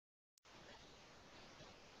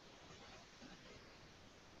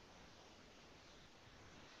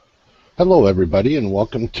Hello, everybody, and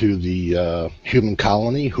welcome to the Human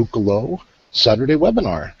Colony Hucolo Saturday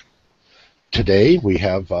webinar. Today we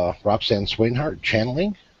have Roxanne Swainhart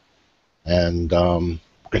channeling, and we're going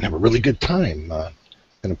to have a really good time. I'm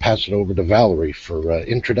going to pass it over to Valerie for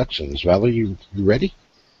introductions. Valerie, you ready?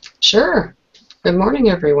 Sure. Good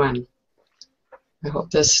morning, everyone. I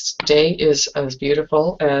hope this day is as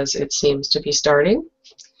beautiful as it seems to be starting.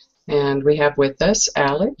 And we have with us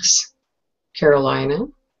Alex, Carolina,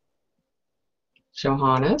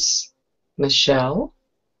 Johannes, Michelle,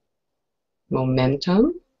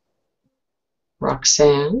 Momentum,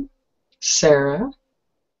 Roxanne, Sarah,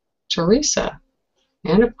 Teresa,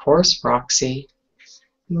 and of course Roxie.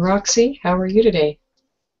 And Roxie, how are you today?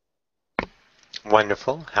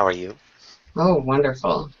 Wonderful. How are you? Oh,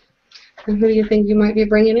 wonderful. And who do you think you might be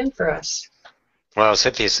bringing in for us? Well,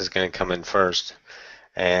 Siphius is going to come in first,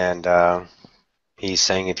 and he's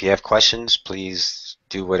saying if you have questions, please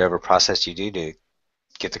do whatever process you do to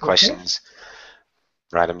get the questions,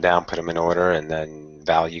 write them down, put them in order, and then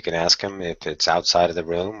Val, you can ask him if it's outside of the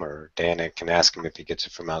room, or Dana can ask him if he gets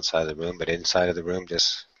it from outside of the room, but inside of the room,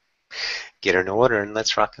 just get in order and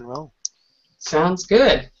let's rock and roll. Sounds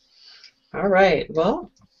good. All right.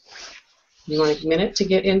 Well, you want a minute to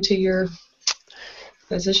get into your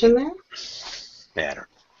position there? Matter.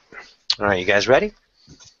 All right, you guys ready?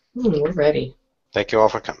 We're ready. Thank you all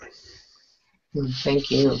for coming.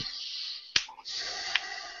 Thank you.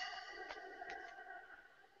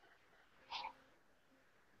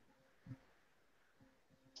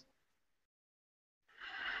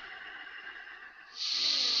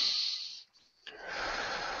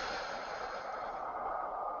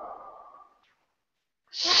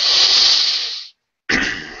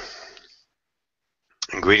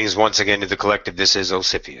 Greetings once again to the collective. This is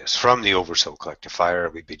Osipius from the Oversoul Collective Fire.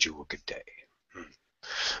 We bid you a good day.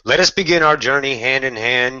 Let us begin our journey hand in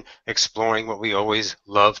hand, exploring what we always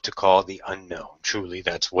love to call the unknown. Truly,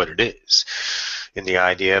 that's what it is. In the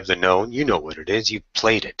idea of the known, you know what it is. You've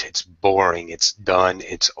played it. It's boring. It's done.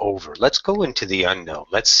 It's over. Let's go into the unknown.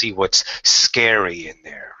 Let's see what's scary in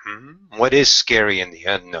there. What is scary in the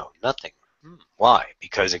unknown? Nothing. Why?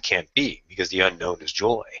 Because it can't be. Because the unknown is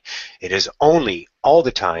joy. It is only all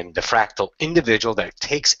the time the fractal individual that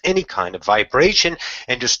takes any kind of vibration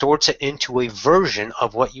and distorts it into a version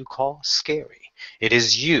of what you call scary. It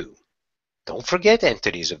is you. Don't forget,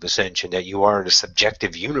 entities of ascension, that you are in a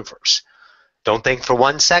subjective universe. Don't think for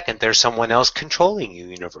 1 second there's someone else controlling your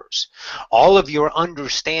universe. All of your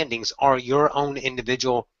understandings are your own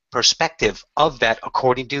individual perspective of that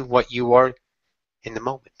according to what you are in the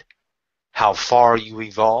moment. How far you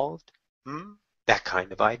evolved? That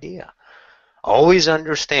kind of idea. Always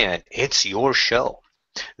understand it's your show.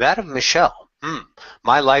 That of Michelle.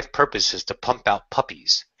 My life purpose is to pump out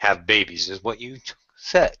puppies, have babies, is what you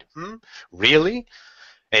said. Really?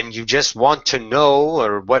 And you just want to know,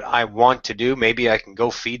 or what I want to do, maybe I can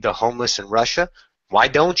go feed the homeless in Russia? Why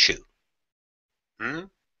don't you?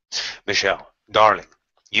 Michelle, darling,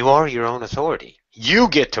 you are your own authority. You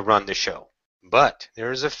get to run the show. But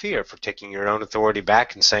there is a fear for taking your own authority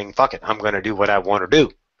back and saying, fuck it, I'm going to do what I want to do.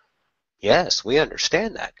 Yes, we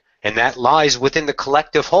understand that. And that lies within the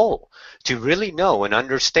collective whole. To really know and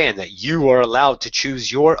understand that you are allowed to choose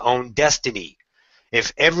your own destiny.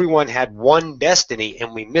 If everyone had one destiny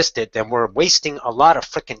and we missed it, then we're wasting a lot of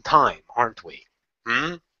frickin' time, aren't we?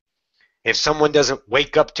 If someone doesn't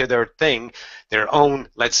wake up to their thing, their own,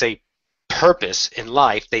 let's say, purpose in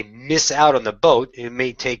life, they miss out on the boat. It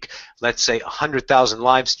may take, let's say, 100,000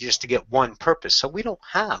 lives just to get one purpose. So we don't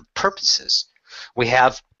have purposes. We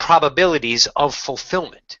have probabilities of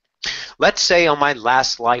fulfillment. Let's say on my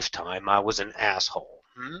last lifetime I was an asshole.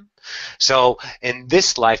 So in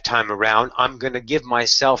this lifetime around, I'm going to give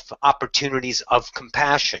myself opportunities of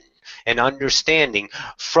compassion and understanding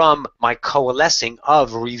from my coalescing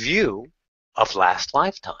of review of last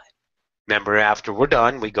lifetime. Remember, after we're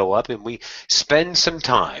done, we go up and we spend some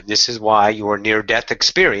time. This is why your near-death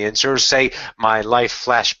experiencers say, my life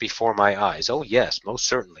flashed before my eyes. Oh, yes, most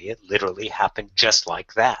certainly. It literally happened just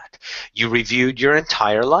like that. You reviewed your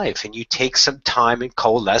entire life, and you take some time and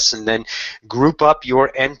coalesce and then group up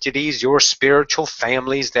your entities, your spiritual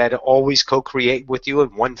families that always co-create with you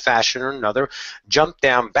in one fashion or another, jump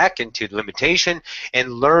down back into limitation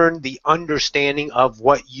and learn the understanding of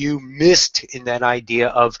what you missed in that idea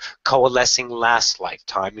of coalescing last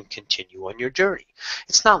lifetime and continue on your journey.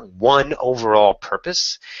 It's not one overall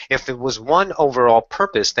purpose. If it was one overall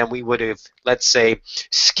purpose, then we would have, let's say,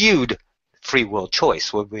 skewed free will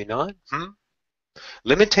choice, would we not?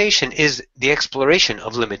 Limitation is the exploration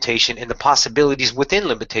of limitation and the possibilities within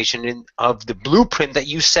limitation of the blueprint that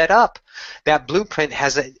you set up. That blueprint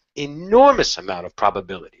has enormous amount of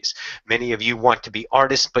probabilities. Many of you want to be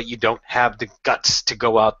artists, but you don't have the guts to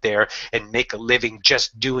go out there and make a living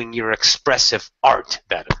just doing your expressive art,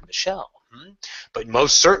 that of Michelle. But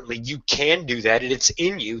most certainly you can do that, and it's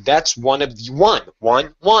in you. That's one of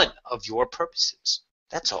your purposes.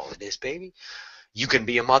 That's all it is, baby. You can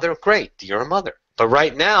be a mother, great, you're a mother. But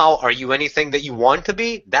right now, are you anything that you want to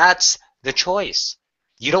be? That's the choice.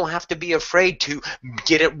 You don't have to be afraid to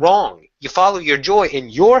get it wrong. You follow your joy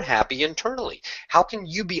and you're happy internally. How can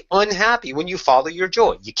you be unhappy when you follow your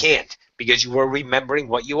joy? You can't, because you are remembering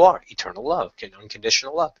what you are. Eternal love,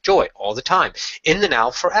 unconditional love, joy all the time, in the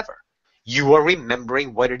now, forever. You are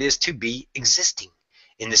remembering what it is to be existing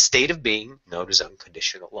in the state of being known as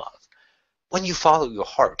unconditional love. When you follow your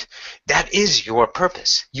heart, that is your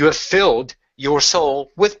purpose. You have filled your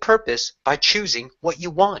soul with purpose by choosing what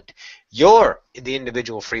you want. You're the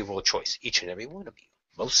individual free will choice, each and every one of you,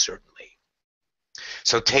 most certainly.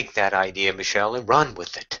 So take that idea, Michelle, and run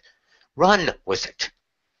with it. Run with it.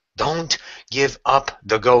 Don't give up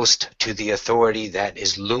the ghost to the authority that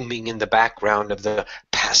is looming in the background of the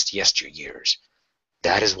past yesteryears.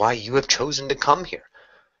 That is why you have chosen to come here,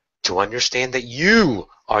 to understand that you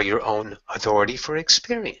are your own authority for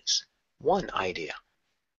experience. One idea.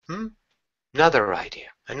 Another idea,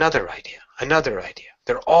 another idea, another idea.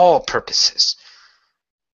 They're all purposes.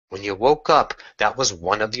 When you woke up, that was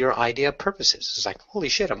one of your idea purposes. It's like, holy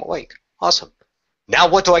shit, I'm awake. Awesome. Now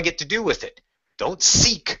what do I get to do with it? Don't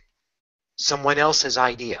seek someone else's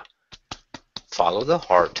idea. Follow the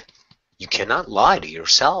heart. You cannot lie to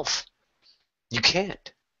yourself. You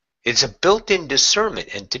can't. It's a built-in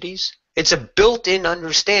discernment, entities. It's a built-in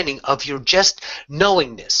understanding of your just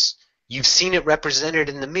knowingness. You've seen it represented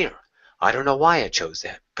in the mirror. I don't know why I chose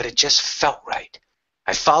that, but it just felt right.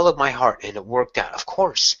 I followed my heart and it worked out, of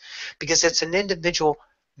course, because it's an individual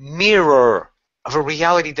mirror of a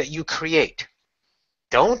reality that you create.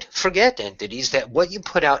 Don't forget, entities, that what you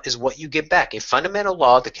put out is what you get back, a fundamental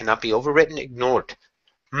law that cannot be overwritten, ignored.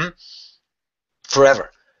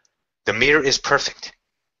 Forever. The mirror is perfect.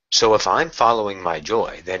 So if I'm following my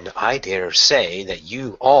joy, then I dare say that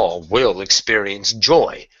you all will experience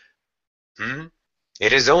joy.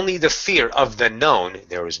 It is only the fear of the known.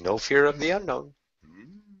 There is no fear of the unknown.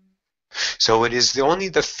 So it is only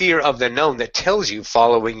the fear of the known that tells you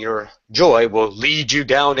following your joy will lead you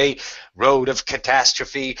down a road of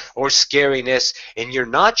catastrophe or scariness, and you're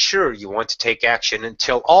not sure you want to take action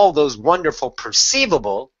until all those wonderful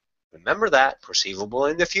perceivable, remember that, perceivable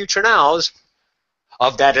in the future nows,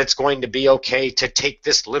 of that it's going to be okay to take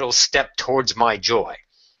this little step towards my joy.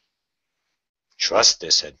 Trust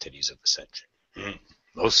this, entities of ascension.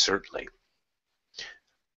 Most certainly.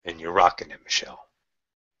 And you're rocking it, Michelle.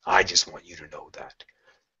 I just want you to know that.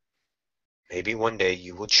 Maybe one day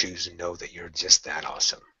you will choose to know that you're just that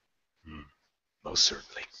awesome. Most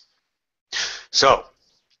certainly. So,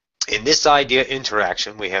 in this idea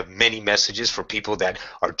interaction, we have many messages for people that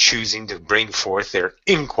are choosing to bring forth their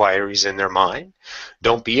inquiries in their mind.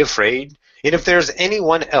 Don't be afraid. And if there's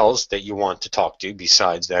anyone else that you want to talk to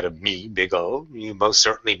besides that of me, Big O, you most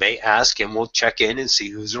certainly may ask, and we'll check in and see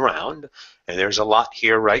who's around. And there's a lot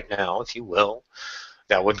here right now, if you will,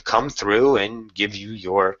 that would come through and give you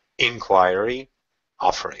your inquiry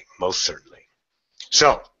offering, most certainly.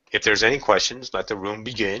 So, if there's any questions, let the room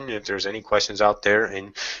begin. If there's any questions out there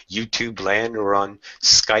in YouTube land or on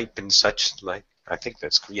Skype and such, like I think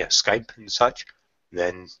that's, yeah, Skype and such,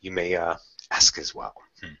 then you may ask as well.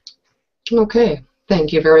 Okay,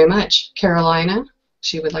 thank you very much. Carolina,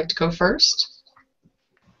 she would like to go first.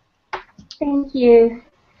 Thank you.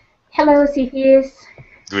 Hello, Cepheus.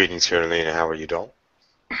 Greetings, Carolina. How are you, doll?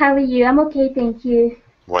 How are you? I'm okay, thank you.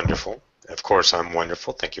 Wonderful. Of course, I'm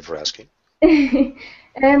wonderful. Thank you for asking. I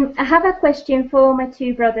have a question for my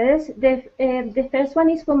two brothers. The first one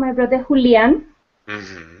is for my brother Julian.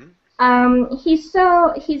 He's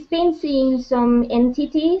been seeing some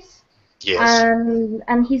entities. Yes.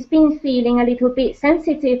 And he's been feeling a little bit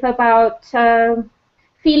sensitive about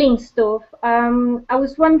feeling stuff. I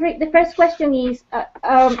was wondering, the first question is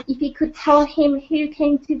if you could tell him who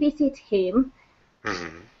came to visit him.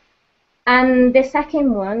 And the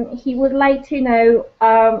second one, he would like to know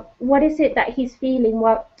what is it that he's feeling,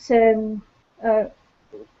 what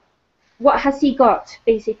has he got,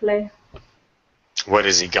 basically. What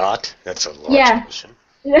has he got? That's a large question.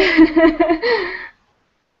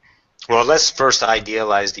 Well, let's first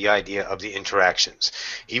idealize the idea of the interactions.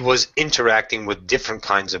 He was interacting with different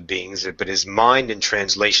kinds of beings, but his mind in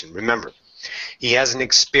translation, remember, he has an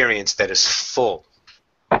experience that is full.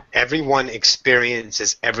 Everyone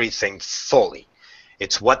experiences everything fully.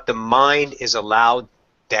 It's what the mind is allowed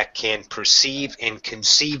that can perceive and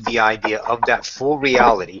conceive the idea of that full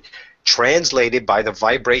reality translated by the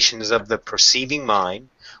vibrations of the perceiving mind,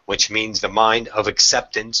 which means the mind of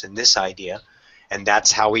acceptance in this idea, and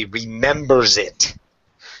that's how he remembers it.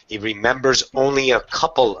 He remembers only a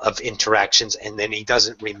couple of interactions, and then he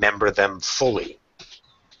doesn't remember them fully.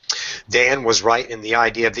 Dan was right in the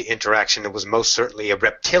idea of the interaction. It was most certainly a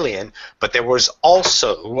reptilian, but there was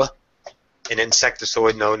also an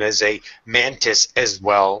insectoid known as a mantis as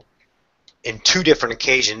well, in two different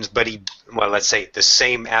occasions, but well, let's say the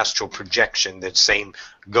same astral projection, the same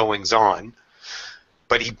goings on,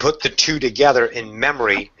 but he put the two together in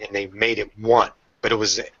memory and they made it one. But it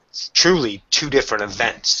was truly two different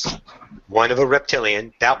events. One of a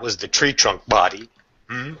reptilian, that was the tree trunk body,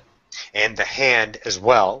 and the hand as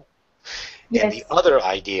well. Yes. And the other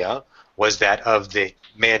idea was that of the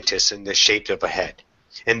mantis in the shape of a head.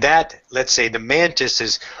 And that, let's say, the mantis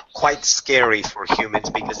is quite scary for humans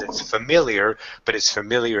because it's familiar, but it's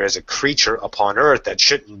familiar as a creature upon Earth that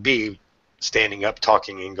shouldn't be standing up,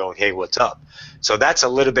 talking, and going, hey, what's up? So that's a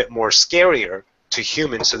little bit more scarier to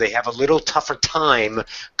humans, so they have a little tougher time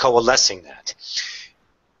coalescing that.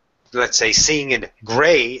 Let's say seeing in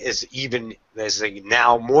gray is even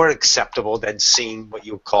now more acceptable than seeing what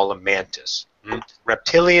you would call a mantis.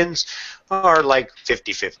 Reptilians are like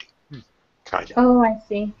 50-50. Kind of. Oh, I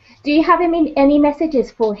see. Do you have any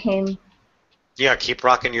messages for him? Yeah, keep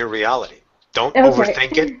rocking your reality. Don't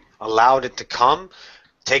overthink it. Allow it to come.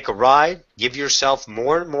 Take a ride. Give yourself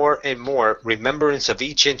more and more and more remembrance of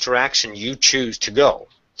each interaction you choose to go.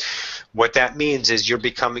 What that means is you're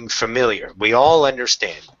becoming familiar. We all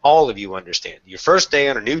understand. All of you understand. Your first day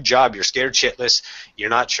on a new job, you're scared shitless. You're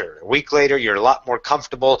not sure. A week later, you're a lot more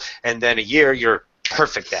comfortable. And then a year, you're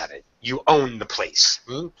perfect at it. You own the place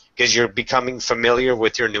because you're becoming familiar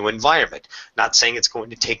with your new environment. Not saying it's going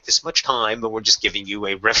to take this much time, but we're just giving you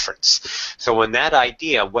a reference. So in that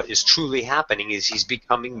idea, what is truly happening is he's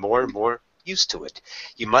becoming more and more used to it.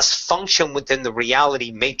 You must function within the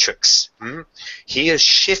reality matrix. He is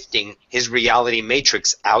shifting his reality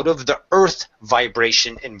matrix out of the earth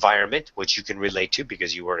vibration environment, which you can relate to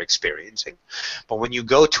because you are experiencing. But when you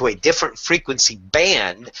go to a different frequency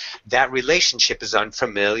band, that relationship is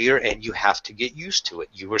unfamiliar and you have to get used to it.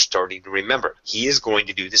 You are starting to remember. He is going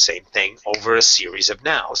to do the same thing over a series of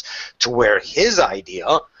nows, to where his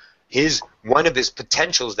idea, one of his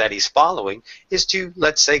potentials that he's following is to,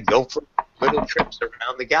 let's say, go for little trips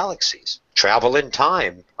around the galaxies, travel in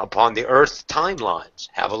time upon the Earth timelines,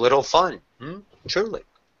 have a little fun. Truly.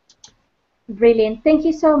 Brilliant. Thank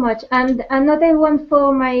you so much. And another one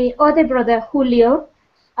for my other brother, Julio.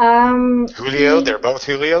 Julio? They're both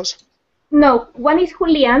Julios? No, one is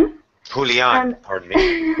Julian. Julian, pardon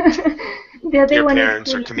me. The other Your one parents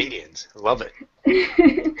is are comedians. I love it.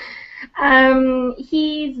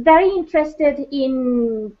 He's very interested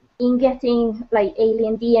in getting like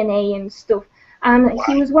alien DNA and stuff, and Why?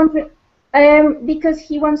 he was wondering because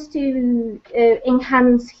he wants to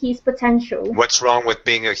enhance his potential. What's wrong with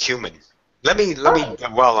being a human? Let me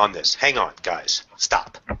dwell on this. Hang on, guys.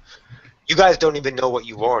 Stop. You guys don't even know what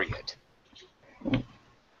you are yet.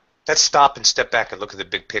 Let's stop and step back and look at the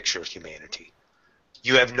big picture of humanity.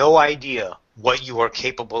 You have no idea what you are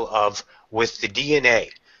capable of with the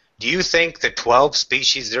DNA. Do you think that 12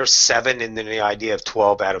 species, there's 7 in the idea of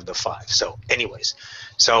 12 out of the 5? So anyways,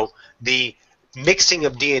 so the mixing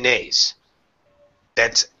of DNAs,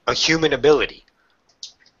 that's a human ability.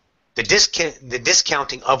 The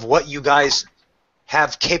discounting of what you guys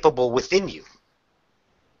have capable within you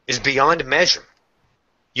is beyond measure.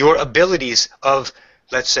 Your abilities of,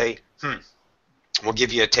 let's say, we'll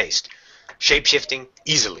give you a taste. Shape-shifting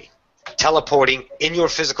easily. Teleporting in your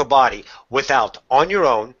physical body without, on your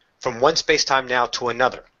own, from one space-time now to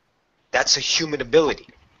another. That's a human ability.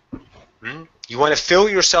 You want to fill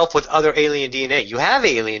yourself with other alien DNA. You have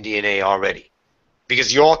alien DNA already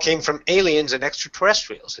because you all came from aliens and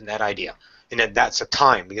extraterrestrials in that idea. And then that's a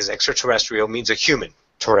time because extraterrestrial means a human.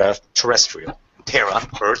 Terrestrial. Terra,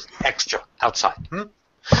 Earth, extra, outside.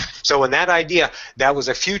 So in that idea, that was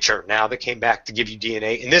a future now that came back to give you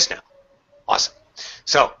DNA in this now. Awesome.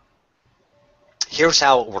 So here's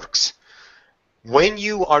how it works. When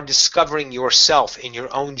you are discovering yourself in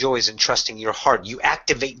your own joys and trusting your heart, you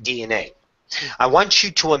activate DNA. I want you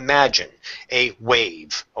to imagine a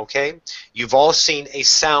wave, okay? You've all seen a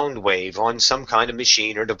sound wave on some kind of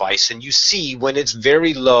machine or device, and you see when it's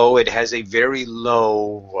very low, it has a very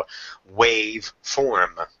low wave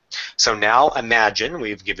form. So now imagine,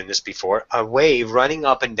 we've given this before, a wave running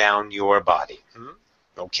up and down your body.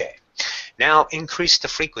 Okay. Now increase the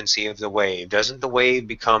frequency of the wave. Doesn't the wave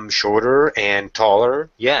become shorter and taller?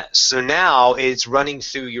 Yes. So now it's running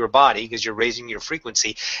through your body because you're raising your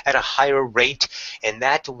frequency at a higher rate, and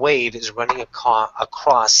that wave is running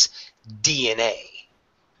across DNA,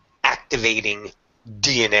 activating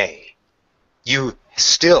DNA.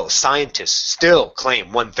 Scientists still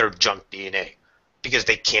claim 1/3 junk DNA because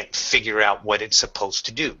they can't figure out what it's supposed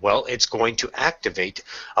to do. Well, it's going to activate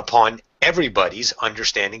upon everybody's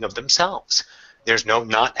understanding of themselves. There's no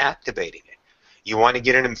not activating it. You want to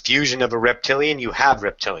get an infusion of a reptilian, you have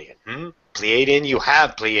reptilian. Pleiadian, you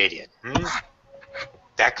have Pleiadian.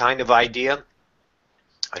 That kind of idea.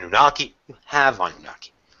 Anunnaki, you have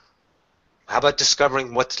Anunnaki. How about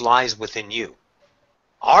discovering what lies within you?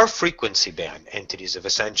 Our frequency band, entities of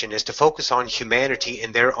ascension, is to focus on humanity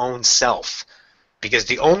and their own self. Because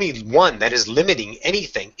the only one that is limiting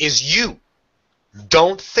anything is you.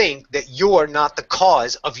 Don't think that you're not the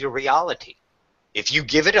cause of your reality. If you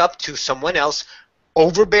give it up to someone else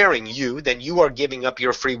overbearing you, then you are giving up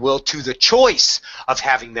your free will to the choice of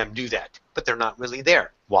having them do that. But they're not really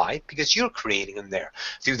there. Why? Because you're creating them there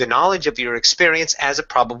through the knowledge of your experience as a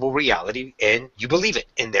probable reality, and you believe it,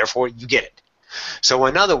 and therefore you get it. So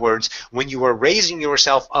in other words, when you are raising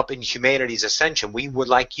yourself up in humanity's ascension, we would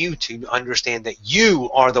like you to understand that you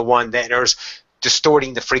are the one that is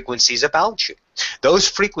distorting the frequencies about you. Those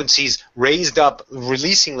frequencies raised up,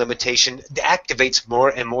 releasing limitation, activates more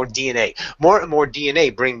and more DNA. More and more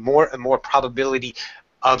DNA bring more and more probability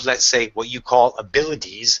of, let's say, what you call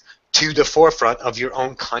abilities to the forefront of your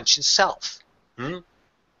own conscious self.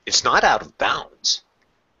 It's not out of bounds.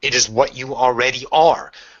 It is what you already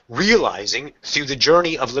are. Realizing through the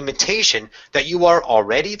journey of limitation that you are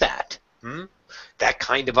already that. That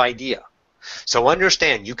kind of idea. So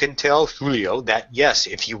understand, you can tell Julio that yes,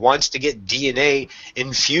 if he wants to get DNA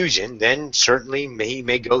infusion, then certainly he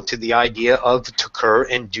may go to the idea of Tukur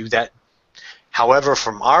and do that. However,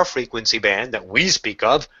 from our frequency band that we speak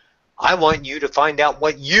of, I want you to find out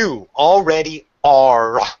what you already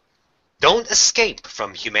are. Don't escape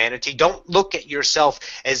from humanity. Don't look at yourself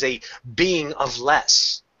as a being of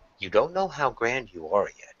less. You don't know how grand you are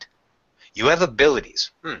yet. You have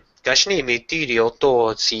abilities. In the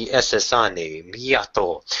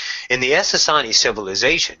Essassani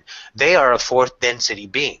civilization, they are a fourth density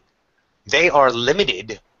being. They are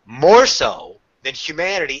limited more so than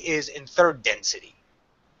humanity is in third density.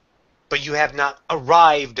 But you have not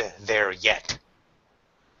arrived there yet.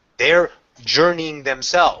 They're journeying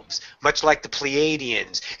themselves, much like the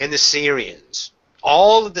Pleiadians and the Sirians.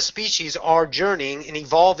 All of the species are journeying and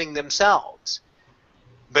evolving themselves.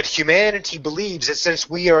 But humanity believes that since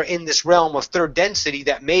we are in this realm of third density,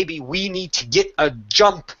 that maybe we need to get a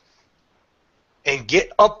jump and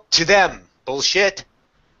get up to them. Bullshit.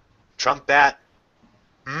 Trump that.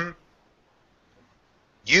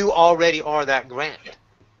 You already are that grand.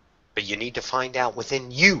 But you need to find out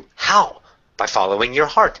within you how. By following your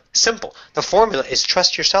heart. Simple. The formula is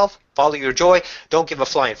trust yourself, follow your joy, don't give a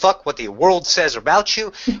flying fuck what the world says about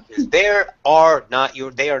you. They are not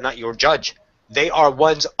your judge. They are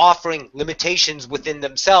ones offering limitations within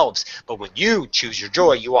themselves. But when you choose your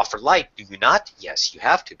joy, you offer light. Do you not? Yes, you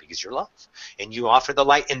have to, because you're love. And you offer the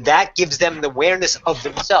light, and that gives them the awareness of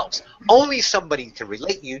themselves. Only somebody can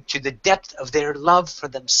relate you to the depth of their love for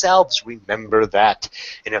themselves. Remember that.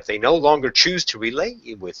 And if they no longer choose to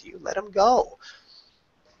relate with you, let them go.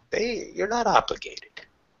 You're not obligated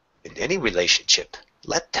in any relationship.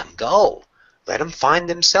 Let them go. Let them find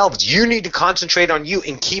themselves. You need to concentrate on you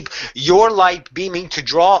and keep your light beaming to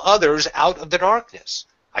draw others out of the darkness.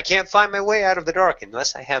 I can't find my way out of the dark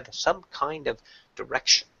unless I have some kind of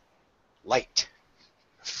direction. Light,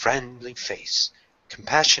 a friendly face,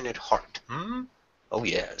 compassionate heart. Oh,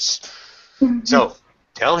 yes. So,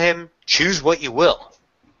 tell him, choose what you will.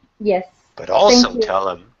 Yes. But also tell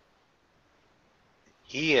him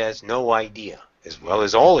he has no idea, as well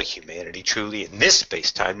as all of humanity, truly in this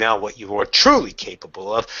space-time now, what you are truly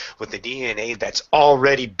capable of with the DNA that's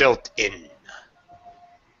already built in.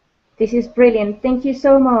 This is brilliant. Thank you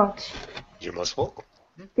so much. You're most welcome.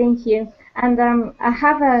 Thank you. And I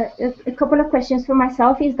have a couple of questions for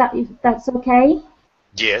myself. If that's okay?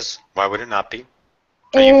 Yes. Why would it not be?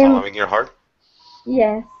 Are you following your heart?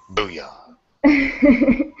 Yes. Booyah.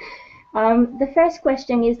 The first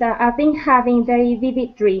question is that I've been having very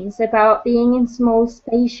vivid dreams about being in small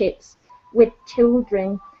spaceships with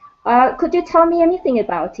children. Could you tell me anything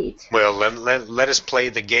about it? Well, let us play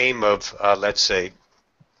the game of, let's say,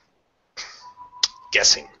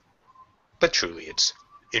 guessing. But truly, it's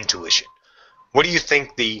intuition. What do you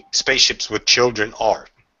think the spaceships with children are?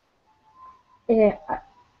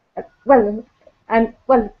 Well,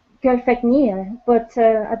 Girk Fitneer, but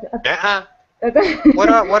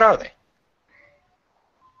What are they?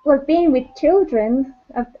 well, being with children,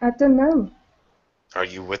 I don't know. Are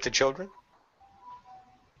you with the children?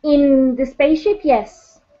 In the spaceship,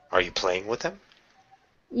 yes. Are you playing with them?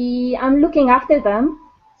 I'm looking after them.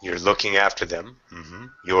 You're looking after them.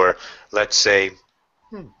 You're, let's say,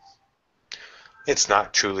 it's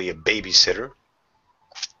not truly a babysitter,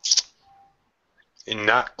 and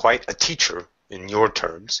not quite a teacher in your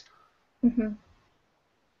terms.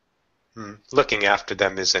 Looking after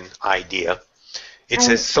them is an idea. It's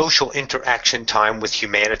a social interaction time with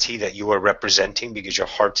humanity that you are representing because your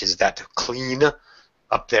heart is that clean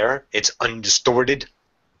up there. It's undistorted.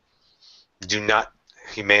 Do not,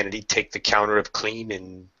 humanity, take the counter of clean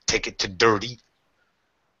and take it to dirty.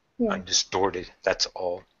 Yeah. Undistorted, that's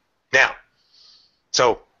all. Now,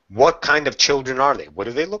 so what kind of children are they? What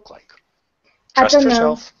do they look like? Trust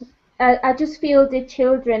yourself. I just feel the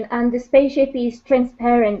children, and the spaceship is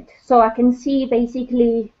transparent, so I can see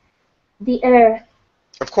basically the Earth.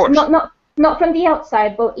 Of course. Not from the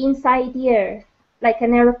outside, but inside the Earth, like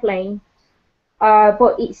an airplane.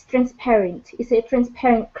 But it's transparent. It's a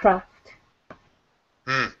transparent craft.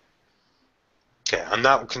 Okay, I'm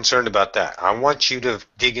not concerned about that. I want you to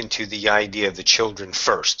dig into the idea of the children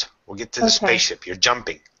first. We'll get to the spaceship. You're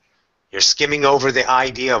jumping. You're skimming over the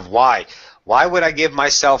idea of why. Why would I give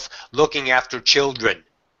myself looking after children?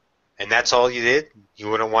 And that's all you did? You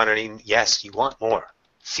wouldn't want any? Yes, you want more.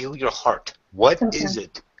 Feel your heart. What is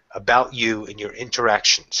it about you and your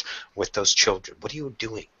interactions with those children? What are you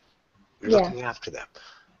doing? You're looking after them.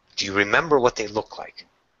 Do you remember what they look like?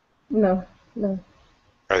 No.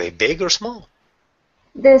 Are they big or small?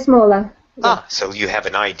 They're smaller. Ah, so you have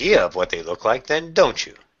an idea of what they look like then, don't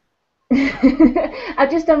you? I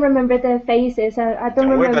just don't remember their faces. I don't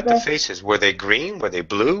remember. What about the faces? Were they green? Were they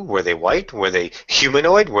blue? Were they white? Were they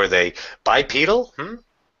humanoid? Were they bipedal?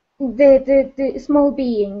 The small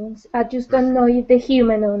beings. I just don't know if they're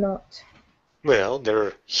human or not. Well,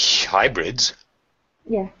 they're hybrids.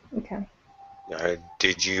 Yeah, okay.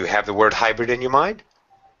 Did you have the word hybrid in your mind?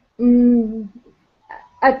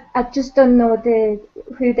 I just don't know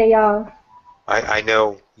who they are. I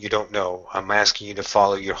know you don't know. I'm asking you to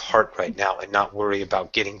follow your heart right now and not worry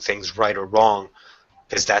about getting things right or wrong,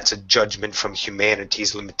 because that's a judgment from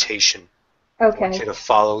humanity's limitation. Okay. I want you to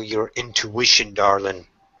follow your intuition, darling.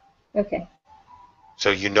 Okay. So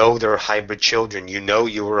you know they're hybrid children. You know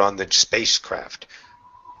you were on the spacecraft.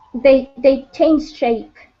 They changed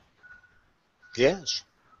shape. Yes.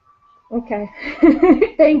 Okay.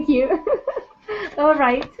 Thank you. All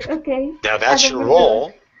right. Okay. Now that's your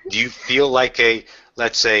role. Do you feel like a,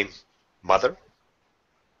 let's say, mother?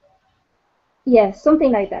 Yes,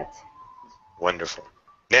 something like that. Wonderful.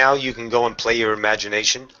 Now you can go and play your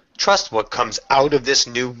imagination. Trust what comes out of this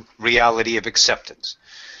new reality of acceptance.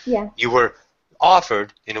 Yeah. You were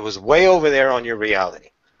offered, and it was way over there on your reality.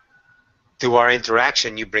 Through our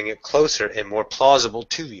interaction, you bring it closer and more plausible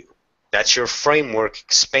to you. That's your framework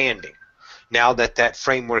expanding. Now that that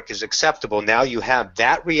framework is acceptable, now you have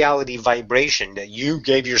that reality vibration that you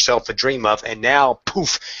gave yourself a dream of, and now,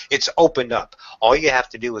 poof, it's opened up. All you have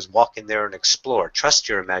to do is walk in there and explore. Trust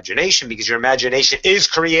your imagination, because your imagination is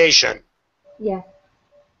creation. Yeah.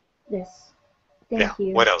 Yes. Thank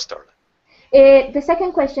you. What else, darling? The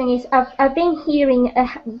second question is, I've been hearing a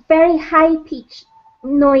very high-pitched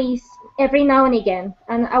noise every now and again,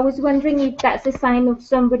 and I was wondering if that's a sign of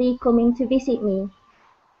somebody coming to visit me.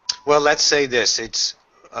 Well, let's say this. It's,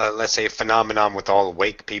 let's say, a phenomenon with all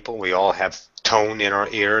awake people. We all have tone in our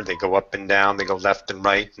ear. They go up and down. They go left and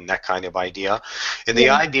right, and that kind of idea. And the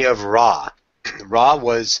idea of Ra, Ra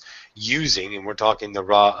was using, and we're talking the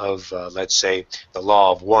Ra of, let's say, the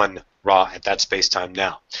law of one Ra at that space-time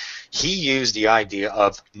now. He used the idea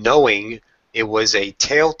of knowing it was a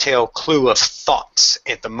telltale clue of thoughts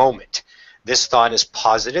at the moment. This thought is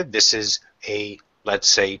positive. This is a, let's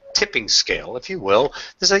say, tipping scale, if you will.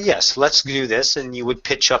 There's a yes, let's do this, and you would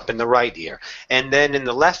pitch up in the right ear. And then in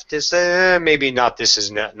the left is maybe not, this is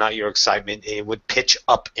not your excitement. It would pitch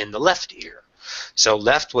up in the left ear. So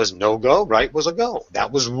left was no-go, right was a go.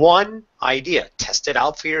 That was one idea. Test it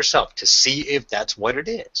out for yourself to see if that's what it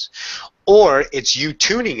is. Or it's you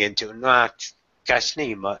tuning into, not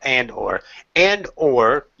and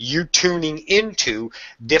or you tuning into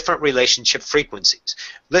different relationship frequencies.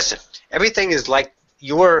 Listen, everything is like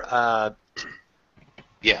your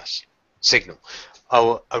signal,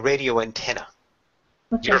 a radio antenna.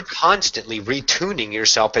 Okay. You're constantly retuning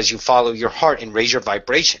yourself as you follow your heart and raise your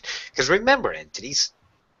vibration. Because remember, entities,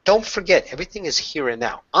 don't forget, everything is here and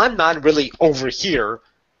now. I'm not really over here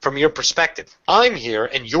from your perspective. I'm here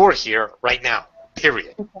and you're here right now.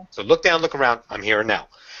 period. Okay. So look down, look around, I'm here and now.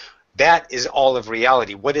 That is all of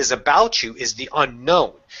reality. What is about you is the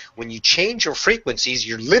unknown. When you change your frequencies,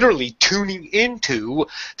 you're literally tuning into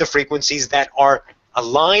the frequencies that are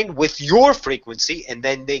aligned with your frequency, and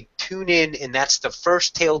then they tune in, and that's the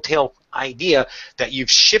first telltale idea that you've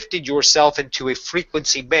shifted yourself into a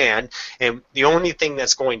frequency band, and the only thing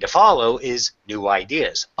that's going to follow is new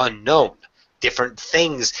ideas, unknown, different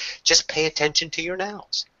things. Just pay attention to your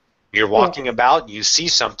nows. You're walking about, you see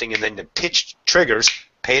something, and then the pitch triggers.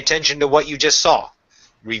 Pay attention to what you just saw.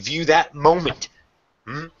 Review that moment.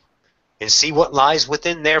 And see what lies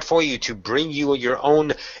within there for you to bring you your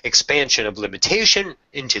own expansion of limitation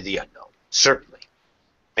into the unknown. Certainly.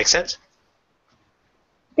 Make sense?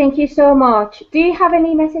 Thank you so much. Do you have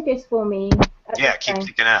any messages for me? Yeah, keep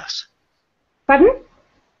kicking ass. Pardon?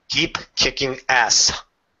 Keep kicking ass.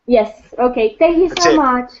 Yes. Okay. Thank you That's so it.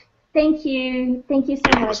 much. Thank you. Thank you so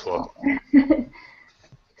You're much. most welcome.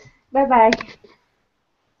 Bye-bye.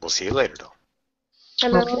 We'll see you later, though.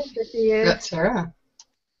 Hello, Okay. this is. That's Sarah.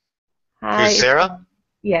 Hi. Who's Sarah?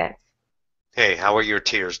 Yes. Hey, how are your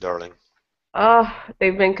tears, darling? Oh,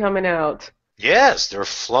 they've been coming out. Yes, they're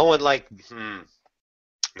flowing like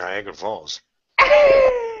Niagara Falls.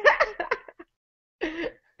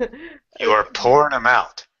 You are pouring them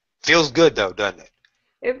out. Feels good, though, doesn't it?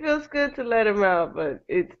 It feels good to let them out, but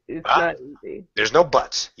it's not easy. There's no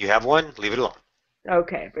buts. You have one, leave it alone.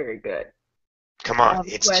 Okay, very good. Come on,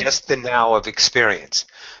 it's just the now of experience.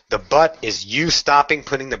 The but is you stopping,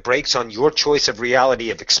 putting the brakes on your choice of reality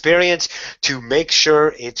of experience to make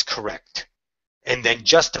sure it's correct. And then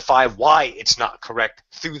justify why it's not correct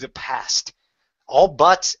through the past. All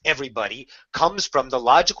buts, everybody, comes from the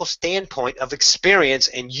logical standpoint of experience,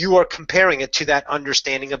 and you are comparing it to that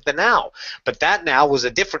understanding of the now. But that now was a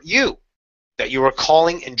different you that you were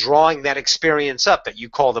calling and drawing that experience up that you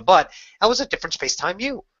call the but. That was a different space-time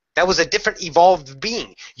you. That was a different evolved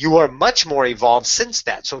being. You are much more evolved since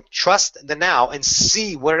that. So trust the now and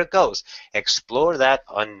see where it goes. Explore that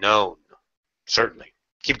unknown. Certainly.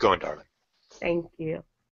 Keep going, darling. Thank you.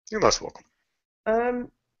 You're most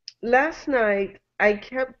welcome. Last night I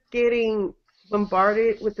kept getting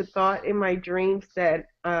bombarded with the thought in my dreams that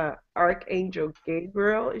Archangel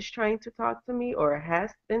Gabriel is trying to talk to me or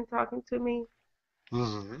has been talking to me.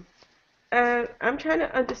 Mm-hmm. I'm trying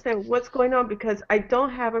to understand what's going on because I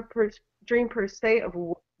don't have a dream per se of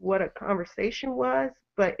what a conversation was,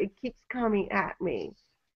 but it keeps coming at me.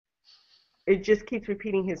 It just keeps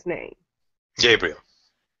repeating his name. Gabriel.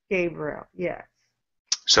 Gabriel, yes.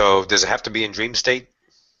 So does it have to be in dream state?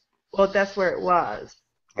 Well, that's where it was.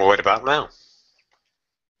 Well, what about now?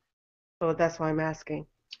 So that's why I'm asking.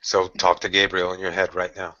 So talk to Gabriel in your head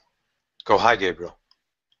right now. Go, hi, Gabriel.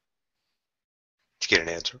 Did you get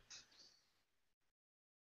an answer?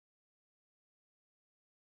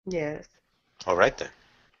 Yes. All right, then.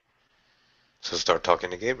 So start talking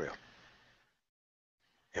to Gabriel.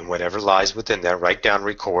 And whatever lies within there, write down,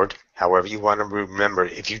 record, however you want to remember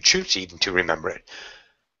it, if you choose even to remember it.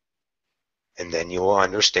 And then you will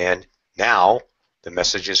understand now the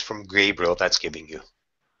messages from Gabriel that's giving you.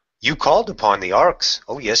 You called upon the arcs.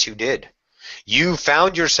 Oh, yes, you did. You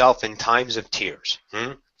found yourself in times of tears.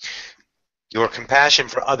 Your compassion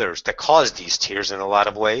for others that caused these tears in a lot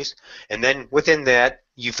of ways. And then within that,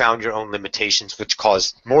 you found your own limitations, which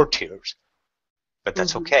caused more tears. But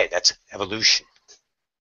that's okay. That's evolution.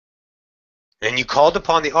 And you called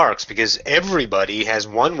upon the arcs because everybody has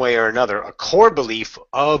one way or another a core belief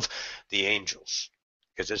of the angels.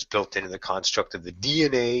 Because it's built into the construct of the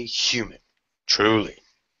DNA human. Truly.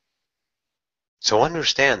 So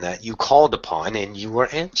understand that you called upon and you were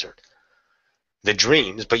answered. The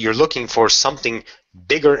dreams, but you're looking for something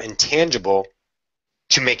bigger and tangible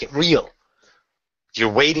to make it real. You're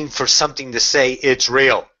waiting for something to say it's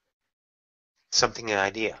real. Something, an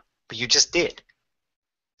idea. But you just did.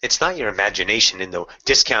 It's not your imagination in the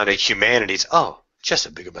discounted humanities. Oh, just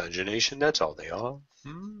a big imagination. That's all they are.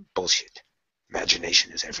 Bullshit.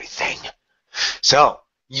 Imagination is everything. So,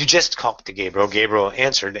 you just talked to Gabriel. Gabriel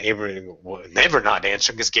answered. Gabriel will never not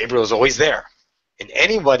answer because Gabriel is always there. In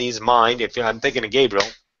anybody's mind, if I'm thinking of Gabriel,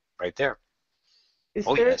 right there. Is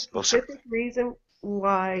there yes, a specific reason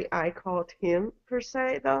why I called him, per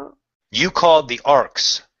se, though? You called the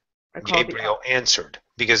arcs. Gabriel answered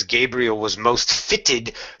because Gabriel was most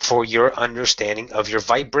fitted for your understanding of your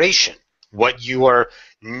vibration, what you are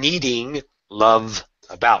needing love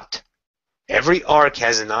about. Every arc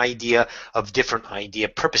has an idea of different idea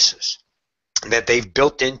purposes that they've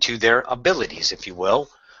built into their abilities, if you will,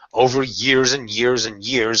 over years and years and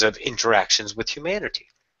years of interactions with humanity.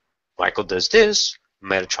 Michael does this,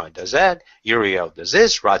 Metatron does that, Uriel does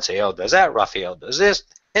this, Raziel does that, Raphael does this,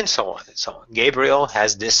 and so on and so on. Gabriel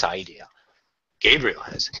has this idea. Gabriel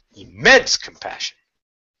has immense compassion.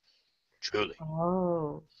 Truly.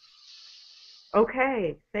 Oh.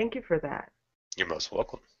 Okay. Thank you for that. You're most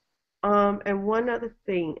welcome. And one other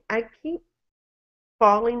thing, I keep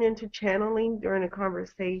falling into channeling during a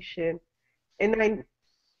conversation, and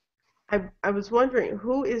I was wondering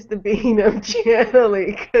who is the being of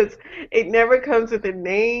channeling, because it never comes with a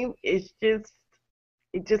name. It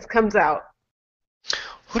just comes out.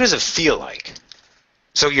 Who does it feel like?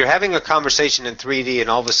 So you're having a conversation in 3D, and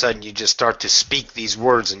all of a sudden you just start to speak these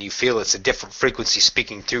words, and you feel it's a different frequency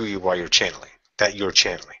speaking through you while you're channeling. That you're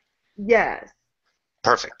channeling. Yes.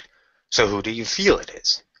 Perfect. So who do you feel it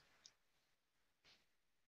is?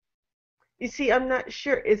 You see, I'm not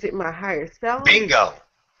sure. Is it my higher self? Bingo.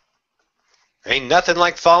 Ain't nothing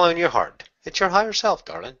like following your heart. It's your higher self,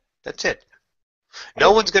 darling. That's it.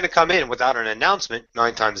 No one's going to come in without an announcement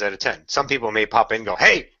 9 times out of 10. Some people may pop in and go,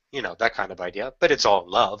 hey, you know, that kind of idea. But it's all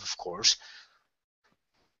love, of course.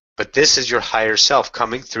 But this is your higher self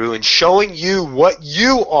coming through and showing you what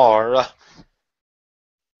you are.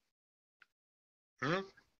 Okay.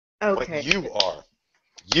 What you are.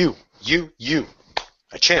 You.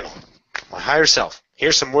 A channel. My higher self.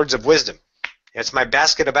 Here's some words of wisdom. It's my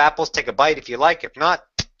basket of apples. Take a bite if you like. If not,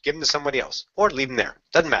 give them to somebody else. Or leave them there.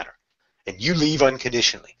 Doesn't matter. And you leave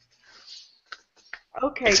unconditionally.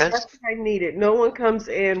 Okay, that's what I needed. No one comes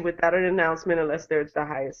in without an announcement unless there's the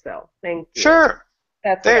highest self. Thank you. Sure.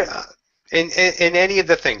 That's in any of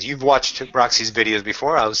the things. You've watched Roxie's videos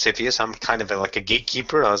before. I was Siphius. I'm kind of like a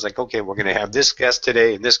gatekeeper. I was like, okay, we're going to have this guest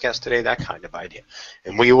today and this guest today, that kind of idea.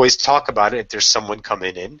 And we always talk about it if there's someone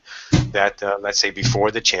coming in that, let's say,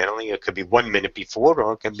 before the channeling, it could be 1 minute before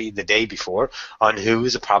or it can be the day before, on who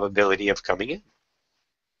is a probability of coming in.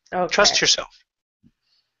 Okay. Trust yourself.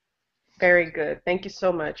 Very good. Thank you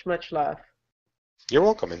so much. Much love. You're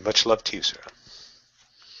welcome, and much love to you, Sarah.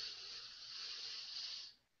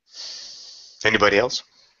 Anybody else?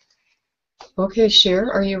 Okay,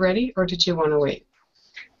 Cher, are you ready, or did you want to wait?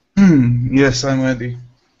 Yes, I'm ready.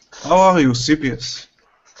 How are you, Siphius?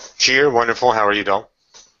 Cheer, wonderful. How are you, doll?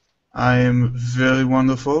 I am very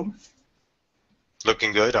wonderful.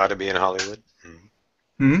 Looking good. Ought to be in Hollywood.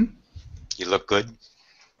 You look good.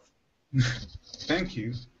 Thank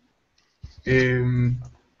you.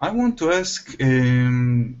 I want to ask,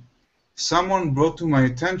 someone brought to my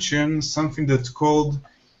attention something that's called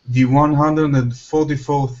the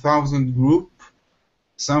 144,000 group,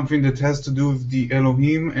 something that has to do with the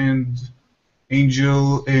Elohim and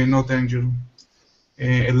Elijah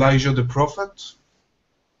the prophet.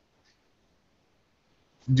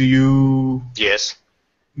 Do you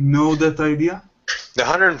know that idea? The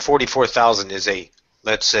 144,000 is a,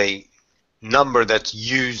 let's say, number that's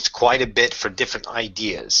used quite a bit for different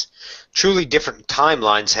ideas. Truly different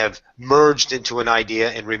timelines have merged into an idea,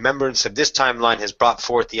 and remembrance of this timeline has brought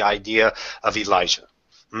forth the idea of Elijah.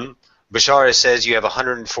 Bashara says you have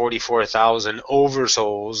 144,000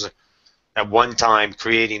 oversouls at one time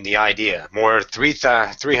creating the idea, more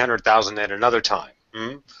 300,000 at another time.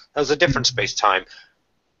 That was a different space-time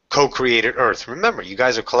co-created Earth. Remember, you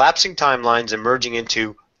guys are collapsing timelines and merging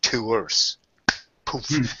into 2 Earths.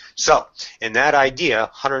 Poof. So, in that idea,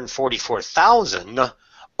 144,000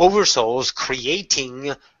 oversouls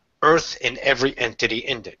creating Earth and every entity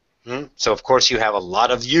in it. So, of course, you have a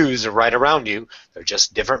lot of yous right around you. They're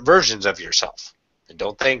just different versions of yourself. And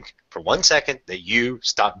don't think for 1 second that you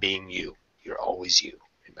stop being you. You're always you.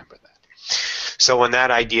 Remember that. So, in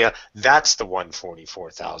that idea, that's the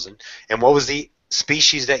 144,000. And what was the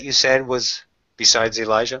species that you said was besides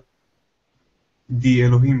Elijah? The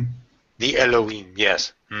Elohim. The Elohim,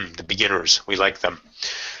 yes. The beginners, we like them.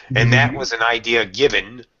 And that was an idea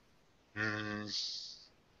given.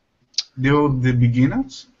 They were the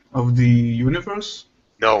beginners of the universe?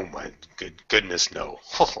 No, my goodness, no.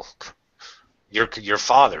 Your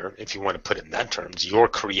father, if you want to put it in that terms, your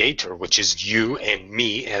creator, which is you and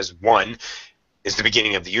me as one, is the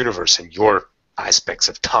beginning of the universe and your aspects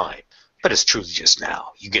of time. But it's truly just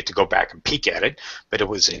now. You get to go back and peek at it, but it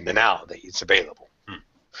was in the now that it's available.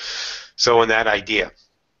 So in that idea.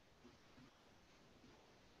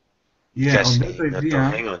 Yeah, yes, on that idea.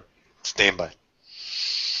 Hang on. Stand by.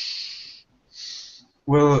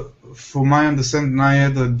 Well, for my understanding, I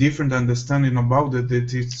had a different understanding about it.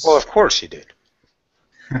 That it's. Well, of course you did.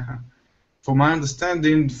 For my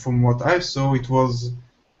understanding, from what I saw, it was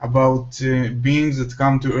about beings that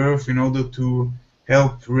come to Earth in order to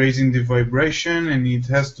help raising the vibration, and it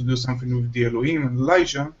has to do something with the Elohim and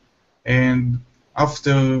Elijah. And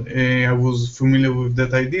after I was familiar with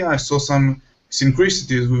that idea, I saw some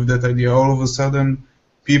synchronicities with that idea. All of a sudden,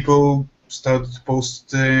 people started to post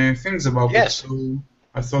things about it. So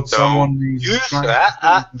I thought someone is trying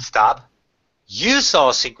to... Stop. You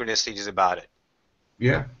saw synchronicities about it.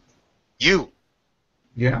 Yeah. You.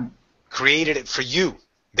 Yeah. Created it for you.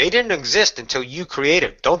 They didn't exist until you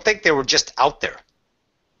created it. Don't think they were just out there.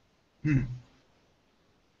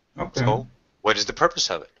 Okay. So, what is the purpose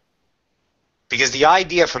of it? Because the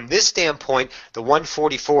idea from this standpoint, the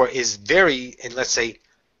 144 is very, and let's say,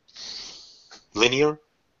 linear,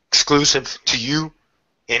 exclusive to you,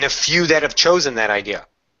 and a few that have chosen that idea.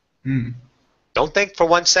 Don't think for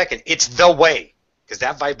 1 second it's the way, because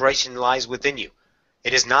that vibration lies within you.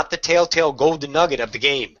 It is not the telltale golden nugget of the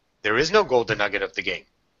game. There is no golden nugget of the game.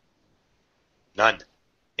 None.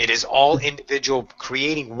 It is all individual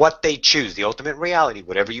creating what they choose, the ultimate reality,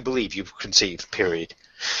 whatever you believe, you conceive, period.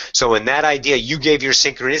 So in that idea, you gave your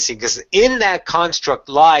synchronicity, because in that construct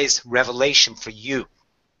lies revelation for you.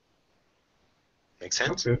 Make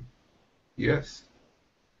sense? Okay. Yes.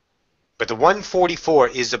 But the 144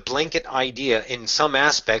 is a blanket idea in some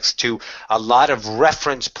aspects to a lot of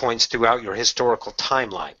reference points throughout your historical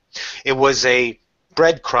timeline. It was a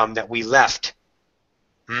breadcrumb that we left,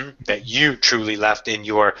 that you truly left in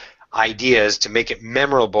your ideas to make it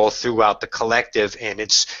memorable throughout the collective and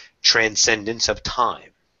its transcendence of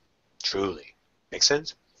time. Truly. Make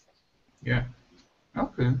sense? Yeah.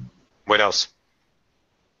 Okay. What else?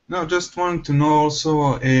 No, just wanted to know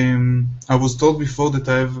also, I was told before that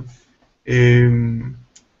I have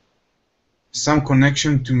some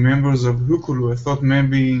connection to members of Hucolo. I thought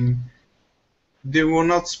maybe they were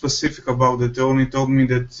not specific about it. They only told me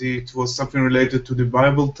that it was something related to the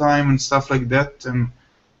Bible time and stuff like that. And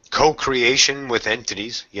co-creation with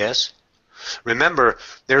entities, yes. Remember,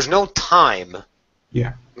 there's no time.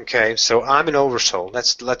 Yeah. Okay, so I'm an oversoul.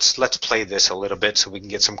 Let's play this a little bit so we can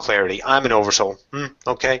get some clarity. I'm an oversoul.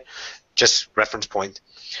 Okay, just reference point.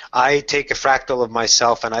 I take a fractal of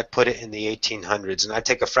myself and I put it in the 1800s, and I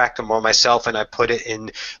take a fractal of myself and I put it in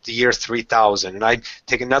the year 3000, and I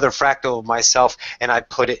take another fractal of myself and I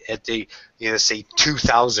put it at the, say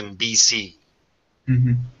 2000 BC.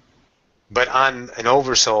 But I'm an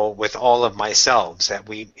oversoul with all of myselves that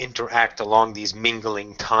we interact along these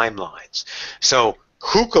mingling timelines. So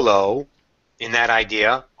Hucolo, in that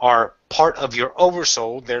idea, are part of your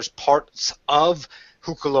oversoul. There's parts of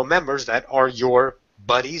Hucolo members that are your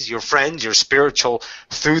buddies, your friends, your spiritual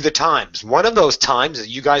through the times. One of those times that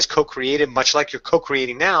you guys co-created, much like you're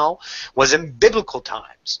co-creating now, was in biblical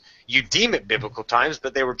times. You deem it biblical times,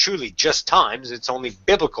 but they were truly just times. It's only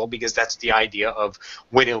biblical because that's the idea of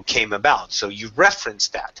when it came about. So you reference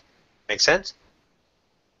that. Make sense?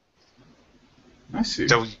 I see.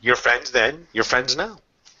 So your friends then, your friends now.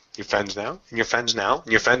 Your friends now, and your friends now,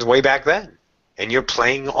 and your friends way back then. And you're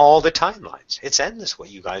playing all the timelines. It's endless what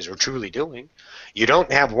you guys are truly doing. You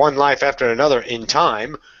don't have one life after another in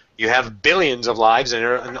time. You have billions of lives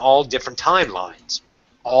in all different timelines.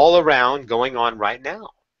 All around going on right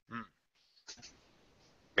now.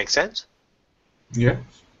 Make sense? Yeah.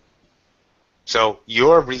 So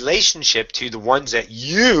your relationship to the ones that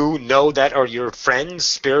you know that are your friends,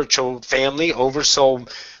 spiritual family, oversoul,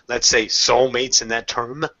 let's say soulmates in that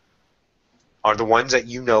term, are the ones that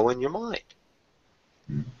you know in your mind.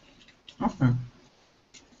 Okay.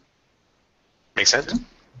 Make sense?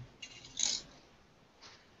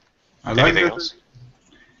 I like Anything that. else?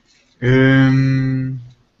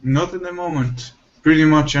 Not at the moment. Pretty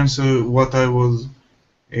much answer what I was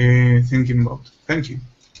thinking about. Thank you.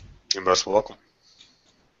 You're most welcome.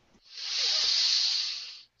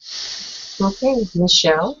 Okay,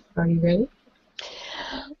 Michelle, are you ready?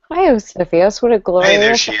 Hi, Eusephius. What a glorious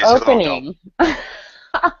there she is. Hello, opening.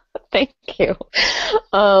 Thank you.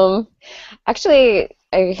 Actually,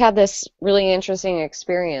 I had this really interesting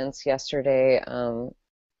experience yesterday.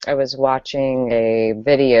 I was watching a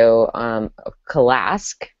video of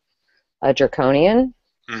Kalask, a draconian.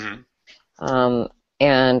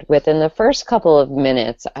 And within the first couple of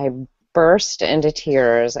minutes, I burst into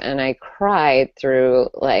tears, and I cried through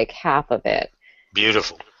like half of it.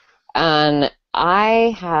 Beautiful. And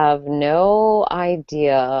I have no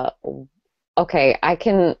idea. Okay,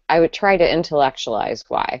 I would try to intellectualize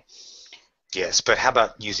why. Yes, but how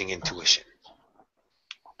about using intuition?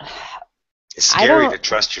 It's scary to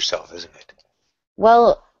trust yourself, isn't it?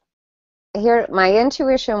 Well, here my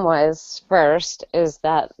intuition was first is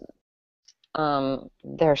that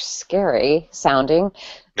they're scary sounding.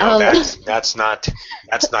 No, that's not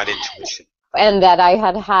intuition. And that I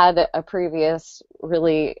had had a previous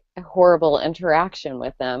really horrible interaction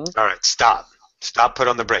with them. All right, stop. Stop, put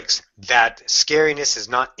on the brakes. That scariness is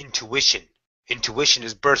not intuition. Intuition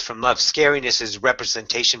is birth from love. Scariness is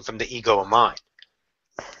representation from the ego of mind.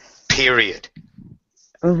 Period.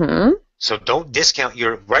 Mm-hmm. So don't discount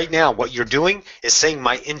right now what you're doing is saying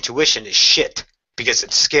my intuition is shit because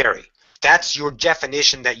it's scary. That's your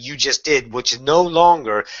definition that you just did, which no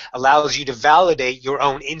longer allows you to validate your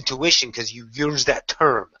own intuition because you used that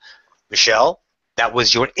term. Michelle, that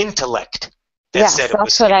was your intellect that Yes, said it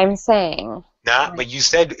was that's what scary. I'm saying. Nah, but you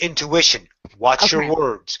said intuition. Watch your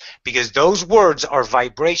words, because those words are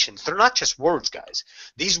vibrations. They're not just words, guys.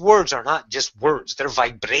 These words are not just words. They're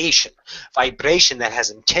vibration. Vibration that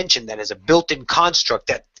has intention, that is a built-in construct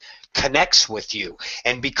that connects with you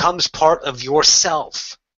and becomes part of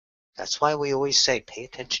yourself. That's why we always say, pay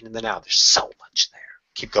attention in the now. There's so much there.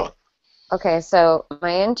 Keep going. Okay, so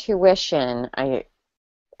my intuition, I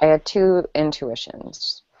had two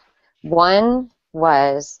intuitions. One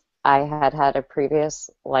was I had had a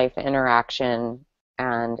previous life interaction,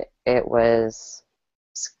 and it was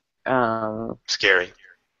Scary.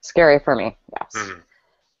 scary for me, yes.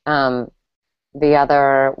 Mm-hmm. The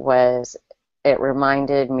other was it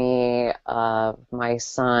reminded me of my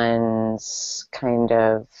son's kind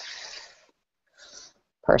of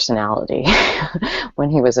personality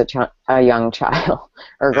when he was a young child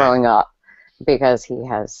or growing up, because he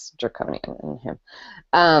has draconian in him.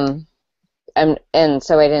 And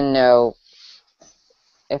so I didn't know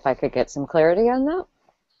if I could get some clarity on that.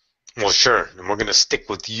 Well, sure. And we're going to stick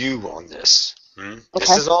with you on this. Okay.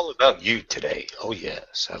 This is all about you today. Oh,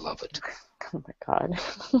 yes. I love it. Oh, my God.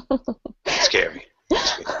 It's scary.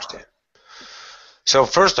 Yes, we understand. So,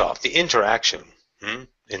 first off, the interaction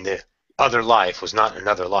in the other life was not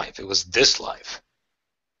another life. It was this life.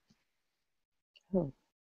 You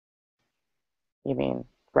mean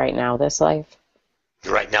right now, this life?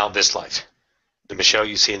 Right now, this life. The Michelle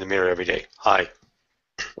you see in the mirror every day. Hi.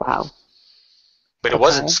 Wow. But it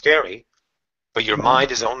wasn't scary. But your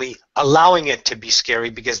mind is only allowing it to be scary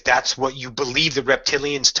because that's what you believe the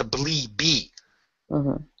reptilians to be.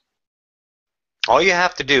 Mm-hmm. All you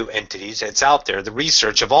have to do, entities, it's out there, the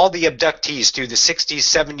research of all the abductees through the 60s,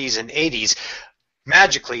 70s, and 80s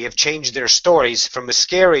magically have changed their stories from a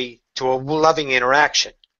scary to a loving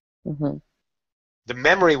interaction. Mm-hmm. The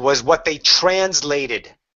memory was what they translated.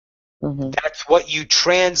 Mm-hmm. That's what you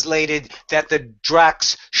translated that the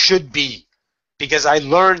Dracs should be. Because I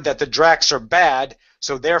learned that the Dracs are bad,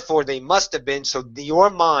 so therefore they must have been. So your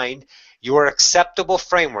mind, your acceptable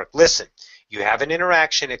framework, listen, you have an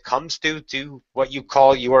interaction, it comes through to what you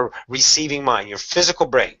call your receiving mind, your physical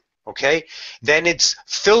brain, okay? Then it's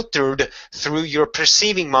filtered through your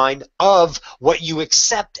perceiving mind of what you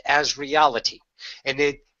accept as reality. And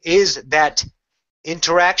it is that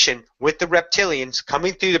interaction with the reptilians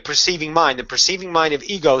coming through the perceiving mind. The perceiving mind of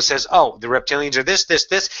ego says, oh, the reptilians are this, this,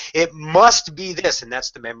 this. It must be this, and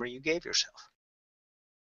that's the memory you gave yourself.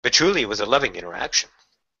 But truly, it was a loving interaction.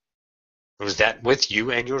 It was that with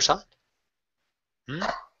you and your son.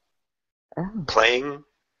 Playing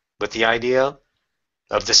with the idea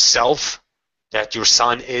of the self that your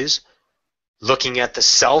son is, looking at the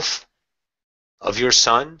self of your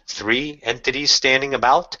son, 3 entities standing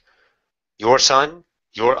about, your son,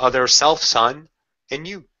 your other self-son, and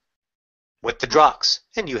you, with the Dracs.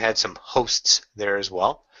 And you had some hosts there as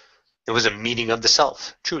well. It was a meeting of the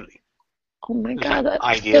self, truly. Oh my God, the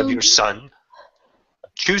idea of your son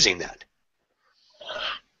choosing that.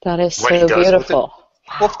 That is What he so does beautiful. with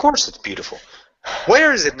it. Well, of course it's beautiful.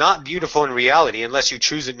 Where is it not beautiful in reality unless you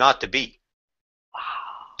choose it not to be? Wow.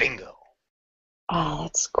 Bingo. Oh,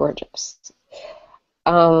 that's gorgeous.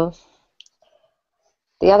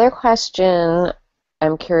 The other question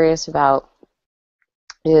I'm curious about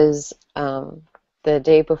is the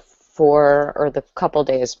day before, or the couple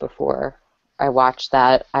days before I watched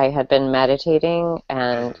that, I had been meditating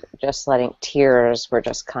and just letting tears were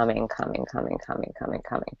just coming.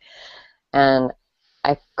 And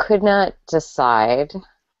I could not decide,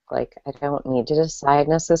 like, I don't need to decide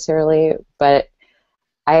necessarily, but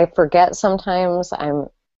I forget sometimes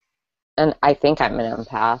and I think I'm an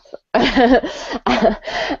empath.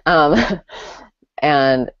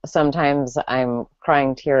 And sometimes I'm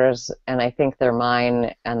crying tears and I think they're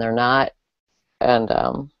mine and they're not. And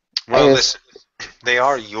well, listen, they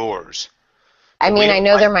are yours. I mean, I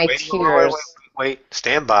know they're my tears. Wait,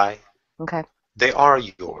 stand by. Okay. They are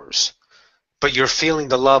yours. But you're feeling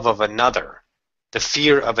the love of another, the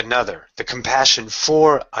fear of another, the compassion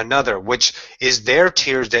for another, which is their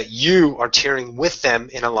tears that you are tearing with them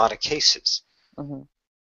in a lot of cases. Mm-hmm.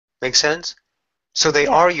 Make sense? So they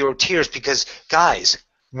are your tears because, guys,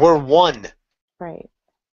 we're one. Right.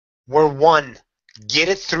 We're one. Get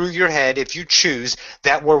it through your head, if you choose,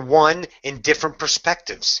 that we're one in different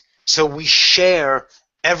perspectives. So we share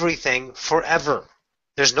everything forever.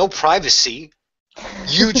 There's no privacy.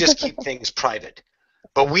 You just keep things private.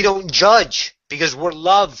 But we don't judge because we're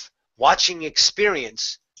love, watching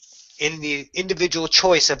experience in the individual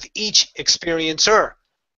choice of each experiencer,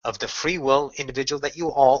 of the free will individual that you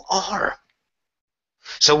all are.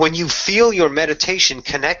 So when you feel your meditation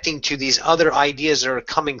connecting to these other ideas that are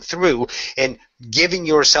coming through and giving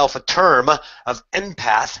yourself a term of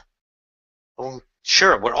empath, well,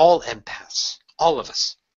 sure, we're all empaths, all of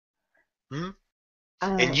us.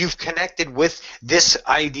 And you've connected with this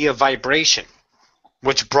idea of vibration,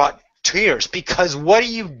 which brought tears, because what are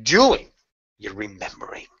you doing? You're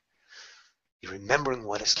remembering. You're remembering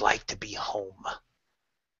what it's like to be home.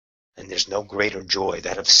 And there's no greater joy.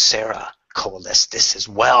 That of Sarah coalesced this as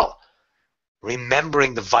well.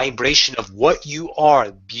 Remembering the vibration of what you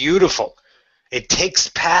are. Beautiful. It takes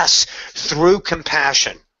pass through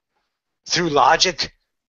compassion, through logic,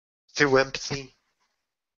 through empathy,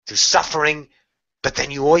 through suffering, but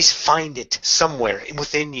then you always find it somewhere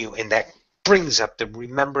within you, and that brings up the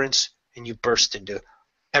remembrance, and you burst into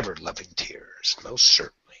ever-loving tears, most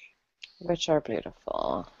certainly. Which are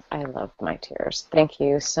beautiful. I love my tears. Thank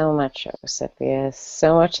you so much, Eusebius.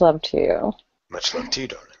 So much love to you. Much love to you,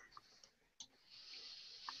 darling.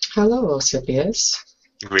 Hello, Eusebius.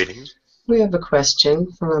 Greetings. We have a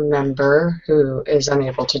question from a member who is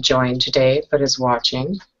unable to join today but is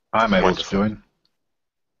watching. I'm able to join.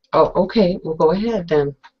 Oh, okay. Well, go ahead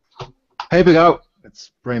then. Here we go.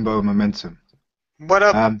 It's Rainbow Momentum. What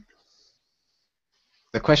up?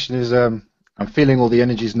 The question is, I'm feeling all the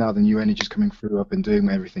energies now, the new energies coming through. I've been doing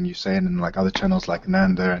everything you're saying, and like other channels like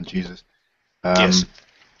Ananda and Jesus. Yes.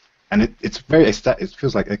 And it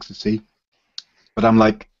feels like ecstasy. But I'm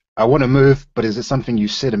like, I want to move, but is it something you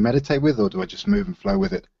sit and meditate with, or do I just move and flow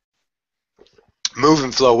with it? Move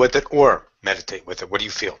and flow with it, or meditate with it. What do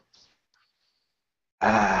you feel?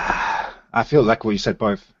 I feel like what you said,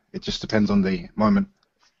 both. It just depends on the moment.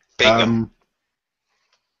 Bingo.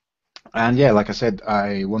 And yeah, like I said,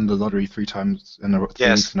 I won the lottery 3 weeks in a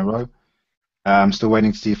row. I'm still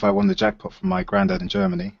waiting to see if I won the jackpot from my granddad in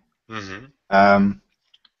Germany. Mm-hmm.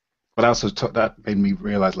 But I also that made me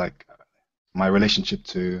realize like my relationship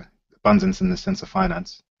to abundance in the sense of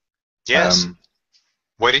finance. Yes.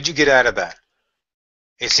 What did you get out of that?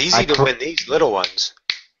 It's easy to win these little ones,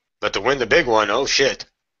 but to win the big one, oh shit.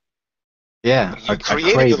 Yeah, you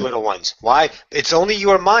created the little ones. Why? It's only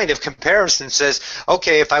your mind of comparison says,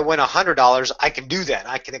 okay, if I win $100, I can do that.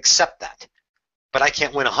 I can accept that. But I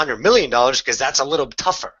can't win $100 million because that's a little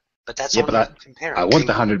tougher. But that's only comparing. I want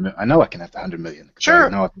the 100 million. I know I can have the 100 million. Sure.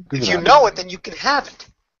 If you know it, then you can have it.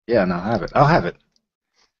 Yeah, no, I'll have it. I'll have it.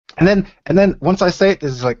 And then once I say it,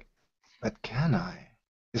 there's like, but can I?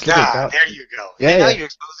 There you go. Yeah, and now you're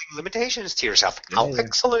exposing limitations to yourself. How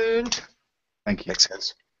excellent. Thank you. Makes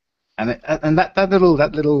sense. And that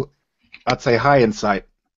little, I'd say, high insight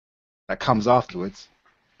that comes afterwards.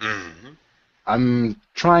 Mm-hmm. I'm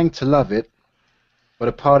trying to love it, but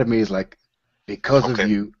a part of me is like, because of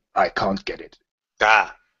you, I can't get it.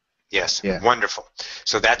 Yes. Yeah. Wonderful.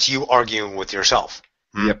 So that's you arguing with yourself.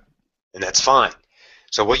 Yep. And that's fine.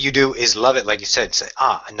 So what you do is love it, like you said. Say,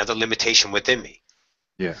 another limitation within me.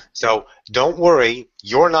 Yeah. So don't worry.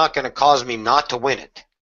 You're not going to cause me not to win it.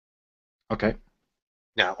 Okay.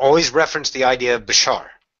 Now, always reference the idea of Bashar.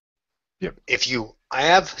 Yep. If you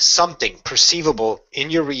have something perceivable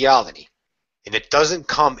in your reality, and it doesn't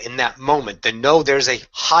come in that moment, then know there's a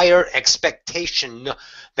higher expectation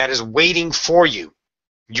that is waiting for you.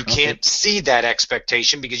 You can't see that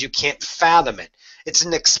expectation because you can't fathom it. It's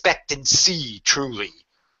an expectancy, truly.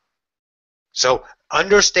 So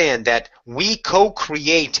understand that we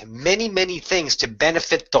co-create many, many things to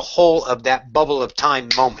benefit the whole of that bubble of time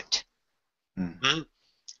moment. Mm-hmm.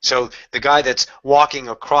 So the guy that's walking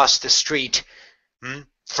across the street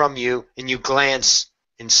from you, and you glance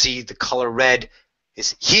and see the color red,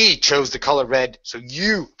 he chose the color red so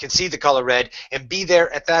you can see the color red and be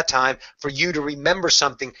there at that time for you to remember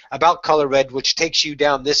something about color red, which takes you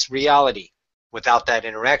down this reality. Without that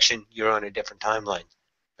interaction, you're on a different timeline.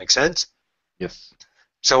 Make sense? Yes.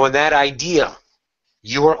 So in that idea,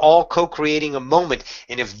 you are all co-creating a moment,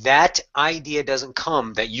 and if that idea doesn't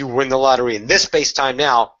come, that you win the lottery in this space-time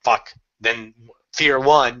now, then fear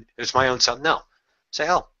one, it's my own self. No. Say,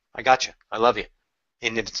 I got you. I love you.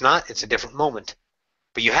 And if it's not, it's a different moment.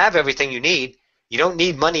 But you have everything you need. You don't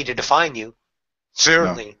need money to define you.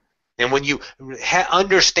 Certainly. No. And when you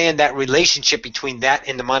understand that relationship between that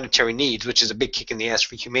and the monetary needs, which is a big kick in the ass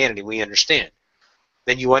for humanity, we understand.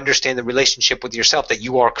 Then you understand the relationship with yourself, that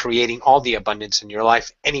you are creating all the abundance in your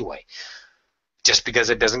life anyway. Just because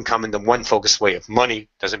it doesn't come in the one focused way of money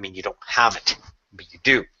doesn't mean you don't have it, but you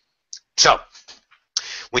do. So,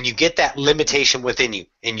 when you get that limitation within you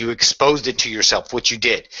and you exposed it to yourself, which you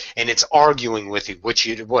did, and it's arguing with you, which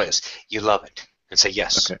it was, you love it and say,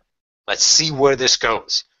 yes, okay. Let's see where this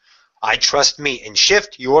goes. I trust me, and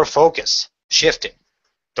shift your focus. Shift it.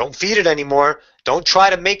 Don't feed it anymore. Don't try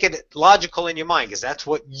to make it logical in your mind, because that's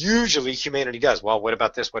what usually humanity does. Well, what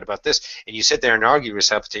about this? What about this? And you sit there and argue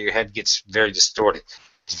yourself until your head gets very distorted.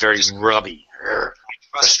 It's very rubby.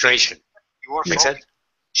 Frustration. Make sense?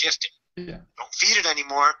 Shift it. Yeah. Don't feed it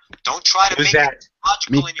anymore. Don't try to make it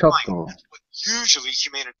logical in your mind. That's what usually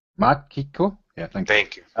humanity does. Hucolo? Yeah, thank you.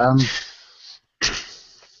 Thank you.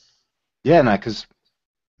 Yeah, no, because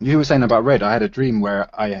you were saying about red. I had a dream where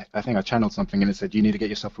I think I channeled something and it said you need to get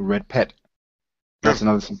yourself a red pet. That's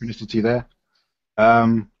another synchronicity there.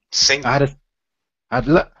 I'm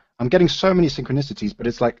getting so many synchronicities, but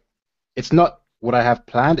it's like it's not what I have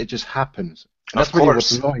planned. It just happens. And that's really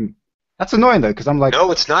what's annoying. That's annoying though, because I'm like,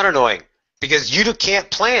 no, it's not annoying because you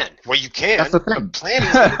can't plan. Well, you can. That's the thing. Planning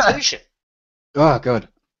is a limitation. Oh god,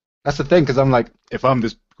 that's the thing, because I'm like, if I'm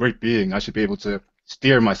this great being, I should be able to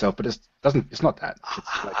steer myself, but it's not that.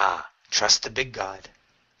 Trust the big God.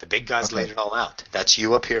 The big God's laid it all out. That's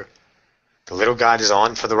you up here. The little God is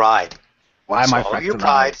on for the ride. Why am I all your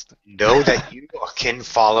pride? Know that you can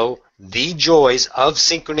follow the joys of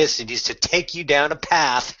synchronicities to take you down a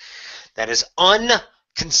path that is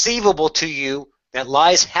unconceivable to you, that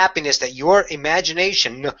lies happiness, that your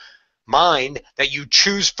imagination mind that you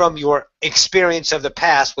choose from your experience of the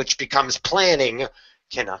past, which becomes planning,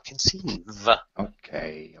 cannot conceive.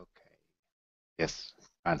 Okay. Yes.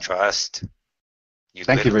 Trust.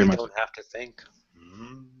 Thank you very much. You don't have to think.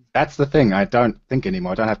 That's the thing. I don't think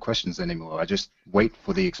anymore. I don't have questions anymore. I just wait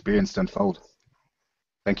for the experience to unfold.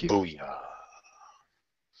 Thank you. Booyah.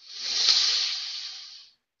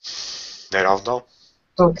 Geraldo?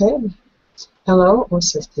 Okay. Hello,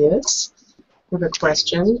 Osiris. We have a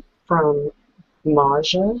question from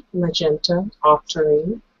Maja Magenta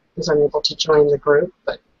Arcturian, who's unable to join the group,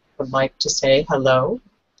 but would like to say hello.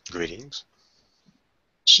 Greetings.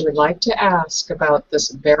 She would like to ask about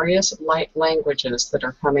this various light languages that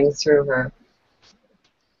are coming through her.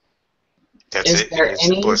 Is there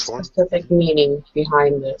any specific meaning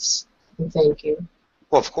behind this? And thank you.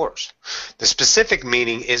 Well, of course. The specific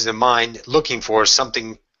meaning is the mind looking for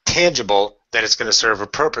something tangible that is going to serve a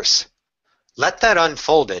purpose. Let that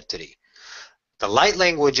unfold, entity. The light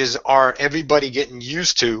languages are everybody getting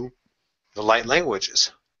used to the light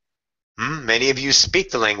languages. Many of you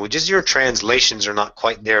speak the languages. Your translations are not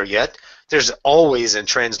quite there yet. There's always a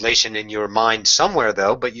translation in your mind somewhere,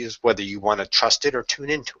 though, but whether you want to trust it or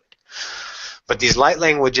tune into it. But these light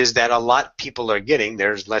languages that a lot of people are getting,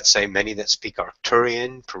 there's, let's say, many that speak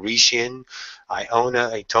Arcturian, Parisian,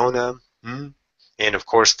 Iona, and, of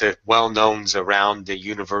course, the well-knowns around the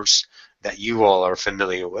universe that you all are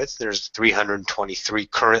familiar with. There's 323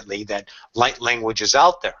 currently that light languages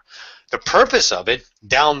out there. The purpose of it,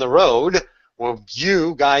 down the road, will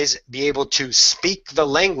you guys be able to speak the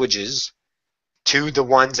languages to the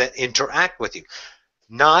ones that interact with you.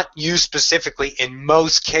 Not you specifically in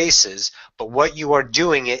most cases, but what you are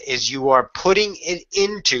doing is you are putting it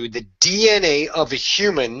into the DNA of a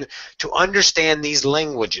human to understand these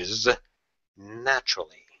languages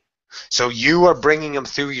naturally. So you are bringing them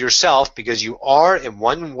through yourself because you are in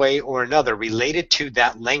one way or another related to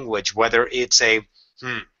that language, whether it's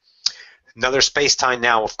another space-time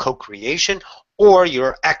now of co-creation, or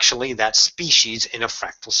you're actually that species in a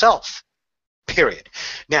fractal self, period.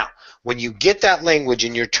 Now, when you get that language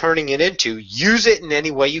and you're turning it into, use it in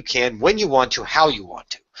any way you can, when you want to, how you want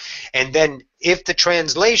to. And then if the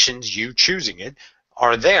translations, you choosing it,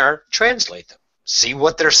 are there, translate them. See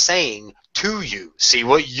what they're saying to you. See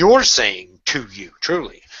what you're saying to you,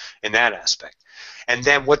 truly, in that aspect. And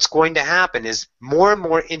then what's going to happen is more and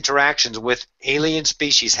more interactions with alien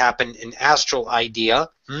species happen in astral idea,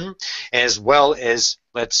 as well as,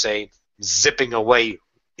 let's say, zipping away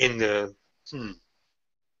in the,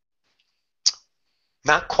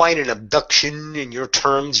 not quite an abduction in your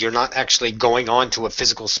terms. You're not actually going on to a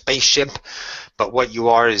physical spaceship, but what you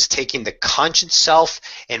are is taking the conscious self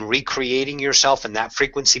and recreating yourself in that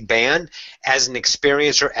frequency band as an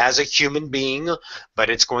experiencer, as a human being, but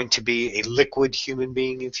it's going to be a liquid human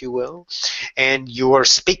being, if you will, and you are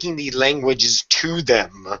speaking the languages to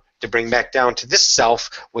them to bring back down to this self,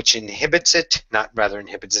 which incorporates it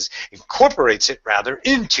rather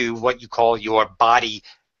into what you call your body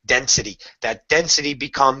density. That density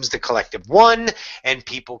becomes the collective one, and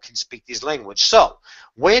people can speak these languages. So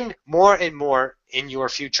when more and more in your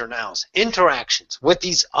future nows interactions with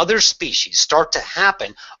these other species start to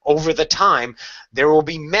happen over the time, there will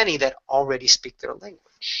be many that already speak their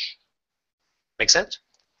language. Make sense?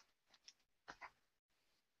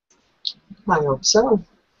 I hope so.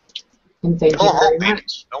 And thank you very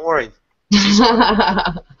much. Don't worry.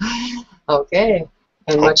 Okay.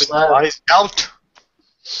 And Open much love. eyes out.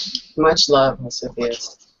 Much love,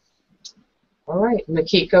 Osifius. All right.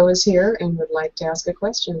 Makiko is here and would like to ask a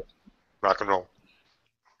question. Rock and roll.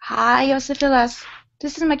 Hi, Osifius.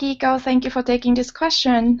 This is Makiko. Thank you for taking this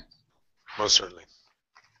question. Most certainly.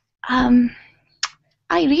 I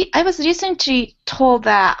was recently told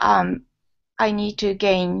that I need to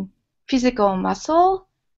gain physical muscle.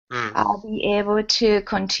 I'll be able to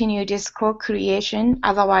continue this co-creation.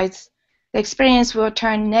 Otherwise, the experience will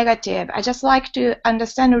turn negative. I just like to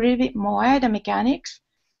understand a little bit more the mechanics.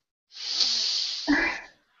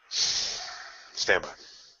 Stand by.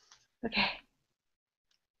 Okay.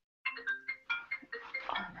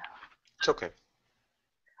 It's okay.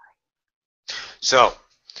 So,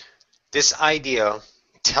 this idea,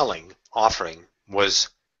 offering, was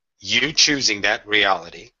you choosing that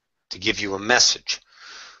reality to give you a message.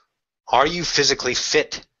 Are you physically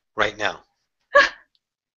fit right now?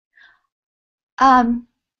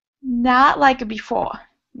 Not like before,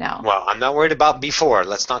 no. Well, I'm not worried about before.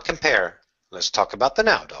 Let's not compare. Let's talk about the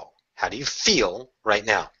now, though. How do you feel right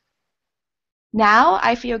now? Now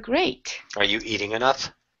I feel great. Are you eating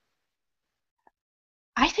enough?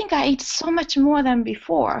 I think I eat so much more than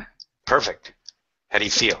before. Perfect. How do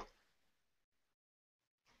you feel?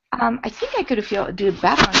 I think I could do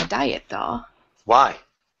better on the diet, though. Why?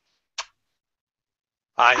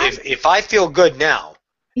 If I feel good now,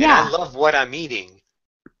 and I love what I'm eating,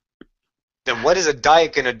 then what is a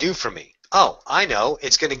diet going to do for me? Oh, I know.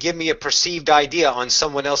 It's going to give me a perceived idea on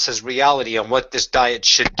someone else's reality on what this diet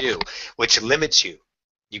should do, which limits you.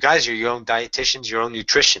 You guys are your own dietitians, your own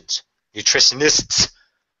nutritionists.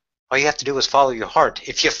 All you have to do is follow your heart.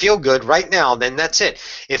 If you feel good right now, then that's it.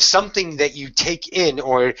 If something that you take in,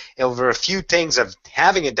 or over a few things of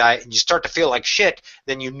having a diet, and you start to feel like shit,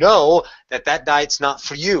 then you know that that diet's not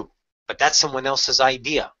for you. But that's someone else's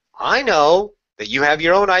idea. I know that you have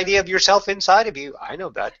your own idea of yourself inside of you. I know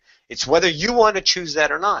that. It's whether you want to choose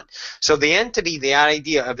that or not. So the entity, the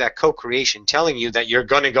idea of that co-creation telling you that you're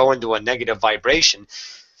going to go into a negative vibration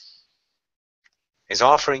is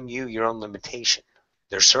offering you your own limitation.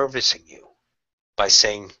 They're servicing you by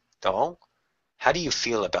saying, doll, how do you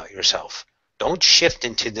feel about yourself? Don't shift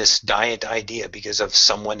into this diet idea because of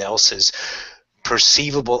someone else's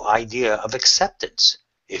perceivable idea of acceptance.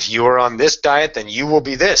 If you are on this diet, then you will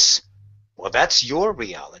be this. Well, that's your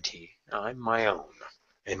reality. I'm my own.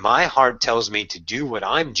 And my heart tells me to do what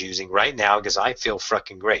I'm choosing right now because I feel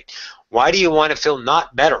fucking great. Why do you want to feel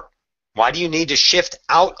not better? Why do you need to shift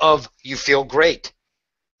out of you feel great?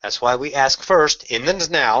 That's why we ask first, in the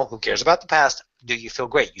now, who cares about the past, do you feel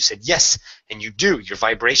great? You said yes, and you do. Your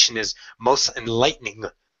vibration is most enlightening.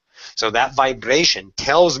 So that vibration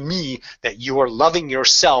tells me that you are loving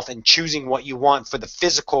yourself and choosing what you want for the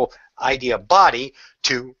physical idea body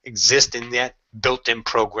to exist in that built-in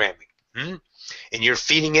programming. And you're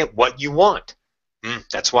feeding it what you want.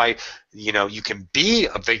 That's why, you can be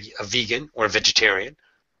a vegan or a vegetarian.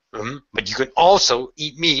 But you can also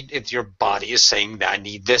eat meat if your body is saying that I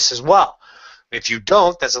need this as well. If you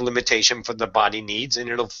don't, that's a limitation for the body needs, and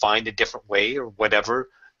it'll find a different way or whatever,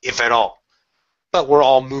 if at all. But we're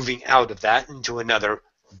all moving out of that into another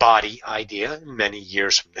body idea many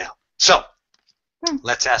years from now. So,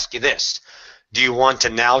 let's ask you this. Do you want to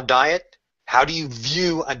now diet? How do you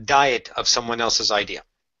view a diet of someone else's idea?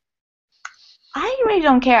 I really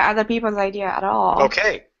don't care other people's idea at all.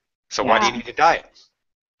 Okay. So why do you need a diet?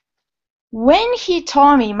 When he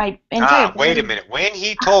told me my entire wait a minute. When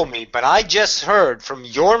he told me, but I just heard from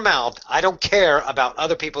your mouth, I don't care about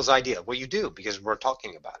other people's idea. Well, you do, because we're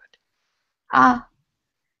talking about it.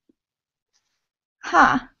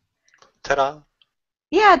 Ta-da.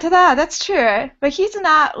 Yeah, ta-da, that's true. But he's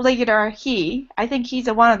not regular he. I think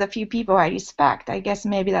he's one of the few people I respect. I guess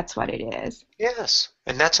maybe that's what it is. Yes,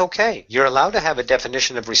 and that's okay. You're allowed to have a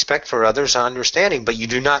definition of respect for others and understanding, but you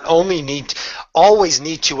do not always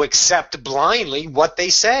need to accept blindly what they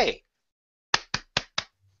say.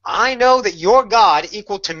 I know that your God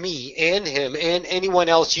equal to me and him and anyone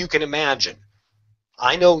else you can imagine.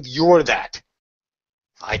 I know you're that.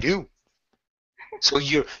 I do. So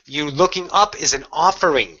you looking up is an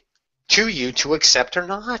offering to you to accept or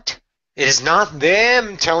not. It is not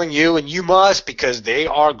them telling you and you must because they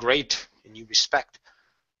are great and you respect.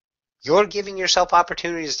 You're giving yourself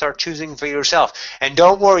opportunity to start choosing for yourself. And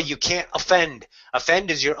don't worry, you can't offend. Offend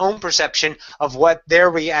is your own perception of what their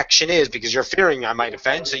reaction is, because you're fearing I might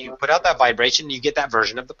offend, so you put out that vibration and you get that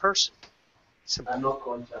version of the person. Simple. No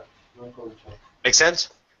contact. No contact. Make sense?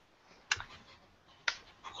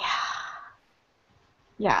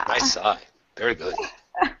 Yeah. Nice eye. Very good.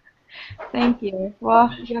 Thank you.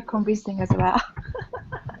 Well, you're convincing as well.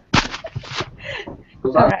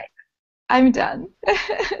 All right. I'm done.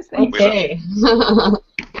 Thank you. Okay.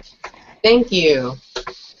 Thank you.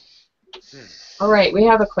 All right, we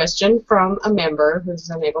have a question from a member who's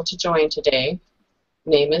unable to join today.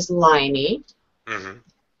 Name is Liney.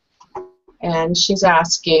 And she's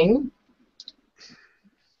asking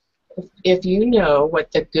if you know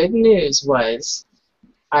what the good news was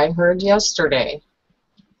I heard yesterday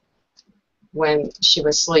when she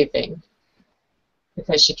was sleeping,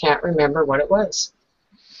 because she can't remember what it was.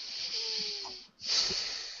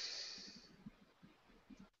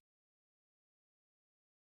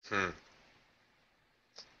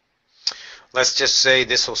 Let's just say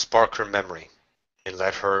this will spark her memory and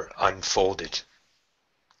let her unfold it.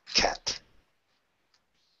 Cat.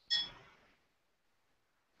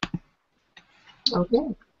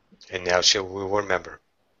 Okay. And now she will remember.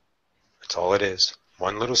 That's all it is.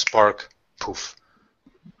 One little spark, poof.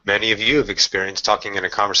 Many of you have experienced talking in a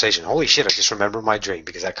conversation. Holy shit, I just remembered my dream,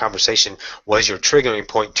 because that conversation was your triggering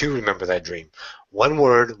point to remember that dream. One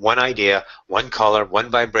word, one idea, one color, one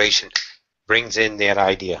vibration brings in that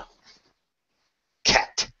idea.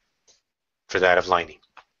 Cat. For that of Liney.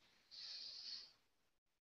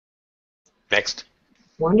 Next.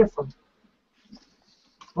 Wonderful.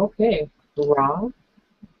 Okay. Rob,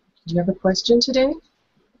 do you have a question today?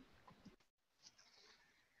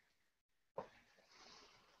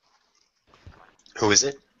 Who is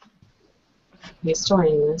it? He's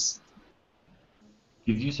joining us.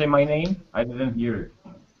 Did you say my name? I didn't hear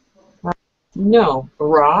it. No,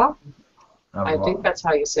 Ra. I Ra. think that's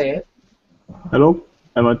how you say it. Hello,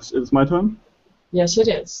 it's my turn? Yes, it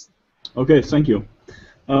is. Okay, thank you.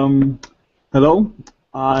 Hello,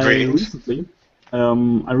 I Greetings.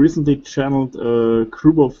 recently channeled a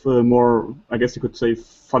group of more, I guess you could say,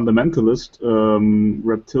 fundamentalist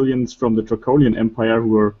reptilians from the Draconian Empire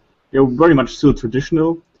who are very much still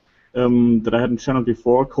traditional, that I hadn't channeled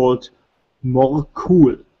before, called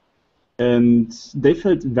𝗪𝗘𝗧𝗘𝗡𝗧. And they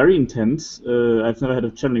felt very intense. I've never had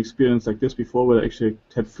a channeling experience like this before, where I actually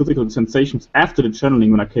had physical sensations after the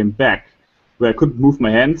channeling when I came back, where I couldn't move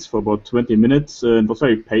my hands for about 20 minutes. It was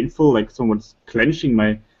very painful, like someone was clenching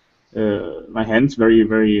my hands very,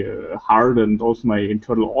 very hard, and also my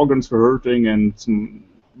internal organs were hurting. And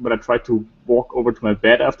when I tried to walk over to my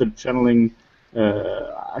bed after the channeling,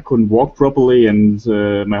 I couldn't walk properly, and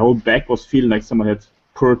my whole back was feeling like someone had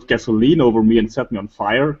poured gasoline over me and set me on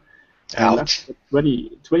fire. Ouch. And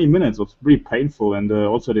 20 minutes was really painful, and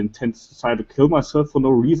also the intense desire to kill myself for no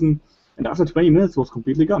reason. And after 20 minutes, it was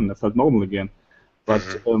completely gone. I felt normal again. But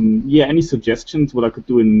any suggestions what I could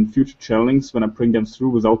do in future channelings when I bring them through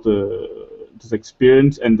without this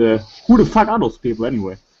experience? And who the fuck are those people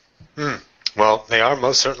anyway? Well, they are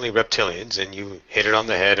most certainly reptilians, and you hit it on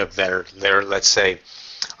the head of their let's say,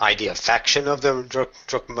 idea. Faction of the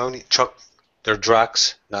they're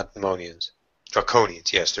Dracs, not Monians.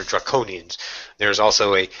 Draconians, yes, they're Draconians. There's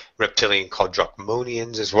also a reptilian called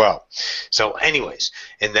Dracmonians as well. So anyways,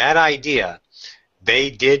 in that idea,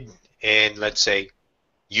 they did, and let's say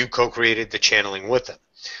you co-created the channeling with them.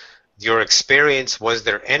 Your experience was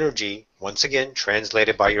their energy, once again,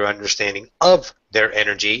 translated by your understanding of their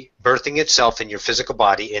energy, birthing itself in your physical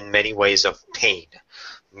body in many ways of pain.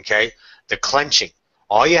 Okay? The clenching.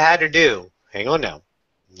 All you had to do, hang on now,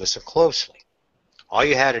 listen closely. All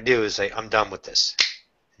you had to do is say, I'm done with this.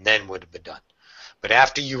 And then would have been done. But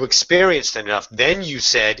after you experienced enough, then you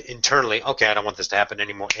said internally, okay, I don't want this to happen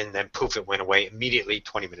anymore, and then poof, it went away immediately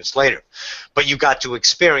 20 minutes later. But you got to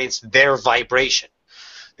experience their vibration.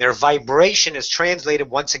 Their vibration is translated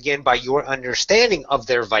once again by your understanding of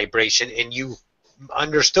their vibration, and you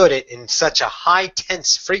understood it in such a high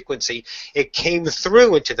tense frequency, it came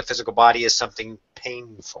through into the physical body as something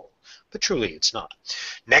painful. But truly it's not.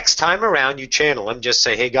 Next time around you channel them, just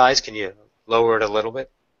say, hey guys, can you lower it a little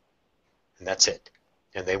bit? And that's it.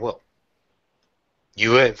 And they will.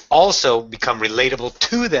 You have also become relatable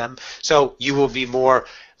to them, so you will be more,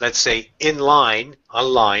 let's say, in line,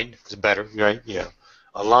 aligned, is better, right? Yeah.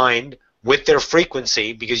 Aligned with their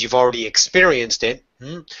frequency because you've already experienced it,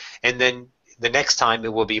 and then the next time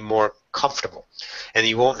it will be more comfortable. And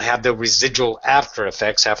you won't have the residual after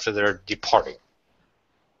effects after they're departing.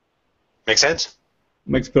 Make sense?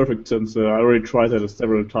 Makes perfect sense. I already tried that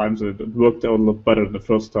several times, and it worked out a lot better than the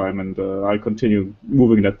first time, and I continue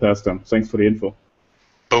moving that past them. Thanks for the info.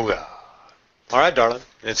 Booyah. All right, darling.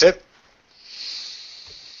 That's it.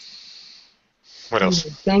 What else?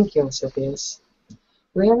 Thank you, Siphius.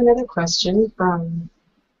 We have another question from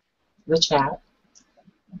the chat.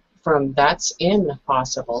 From That's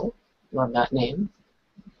Impossible. Love that name.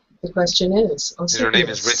 The question is... Her name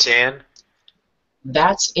is Rich Ann?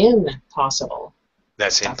 That's Impossible.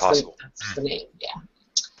 That's Impossible. That's the name, yeah.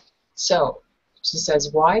 So, she says,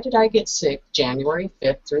 why did I get sick January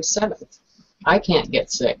 5th through 7th? I can't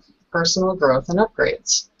get sick. Personal growth and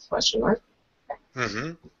upgrades? Question mark.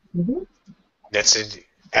 That's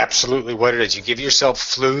absolutely what it is. You give yourself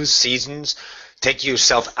flus, seasons, take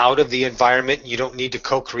yourself out of the environment you don't need to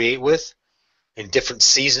co-create with, in different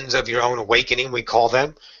seasons of your own awakening, we call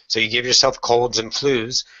them. So you give yourself colds and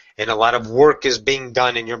flus, and a lot of work is being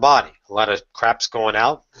done in your body. A lot of crap's going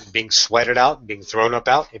out, being sweated out, being thrown up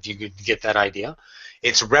out, if you could get that idea.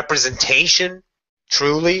 It's representation,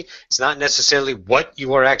 truly. It's not necessarily what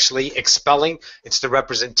you are actually expelling. It's the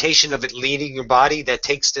representation of it leading your body that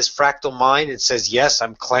takes this fractal mind and says, yes,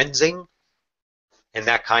 I'm cleansing, and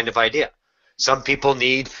that kind of idea. Some people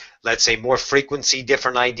need, let's say, more frequency,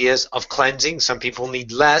 different ideas of cleansing. Some people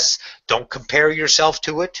need less. Don't compare yourself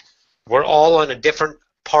to it. We're all on a different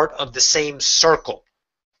part of the same circle.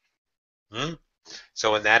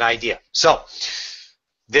 So in that idea. So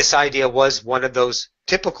this idea was one of those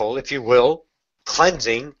typical, if you will,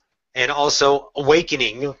 cleansing and also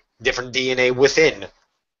awakening different DNA within.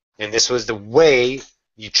 And this was the way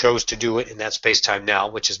you chose to do it in that space-time now,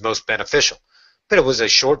 which is most beneficial. But it was a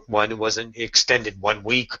short one. It wasn't extended 1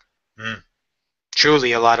 week.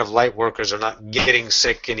 Truly, a lot of light workers are not getting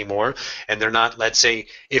sick anymore, and they're not, let's say,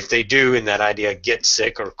 if they do in that idea get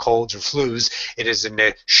sick or colds or flus, it is in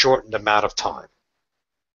a shortened amount of time.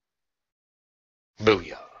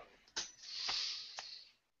 Booyah.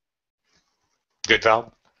 Good,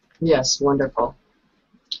 Val? Yes, wonderful.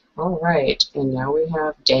 All right, and now we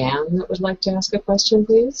have Dan that would like to ask a question,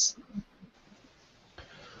 please.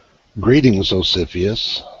 Greetings,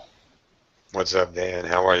 Osiphius. What's up, Dan?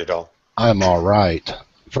 How are you, doll? I'm all right.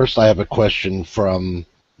 First, I have a question from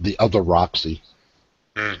the other Roxie,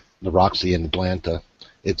 the Roxie in Atlanta.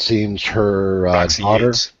 It seems her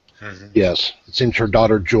daughter, yes, it seems her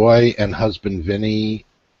daughter Joy and husband Vinny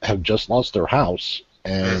have just lost their house,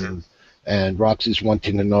 and Roxie's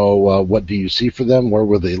wanting to know what do you see for them? Where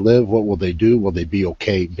will they live? What will they do? Will they be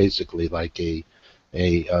okay? Basically, like a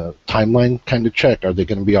timeline kind of check. Are they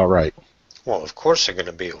going to be all right? Well, of course they're going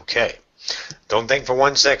to be okay. Don't think for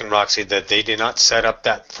 1 second, Roxie, that they did not set up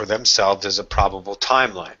that for themselves as a probable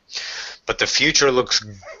timeline. But the future looks,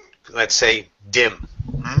 let's say, dim.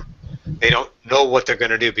 They don't know what they're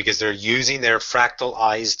going to do because they're using their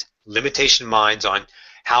fractalized limitation minds on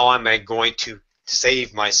how am I going to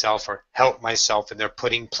save myself or help myself, and they're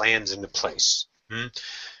putting plans into place.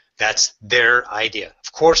 That's their idea.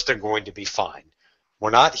 Of course they're going to be fine.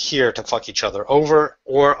 We're not here to fuck each other over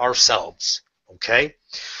or ourselves, okay?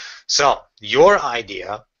 So, your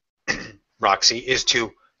idea, Roxie, is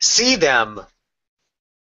to see them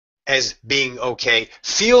as being okay,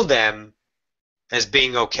 feel them as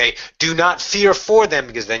being okay. Do not fear for them,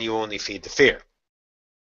 because then you only feed the fear.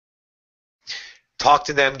 Talk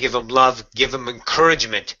to them, give them love, give them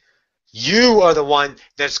encouragement. You are the one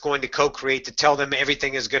that's going to co-create to tell them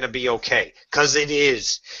everything is going to be okay, because it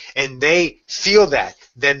is. And they feel that.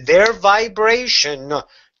 Then their vibration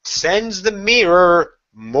sends the mirror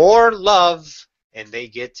more love, and they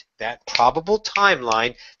get that probable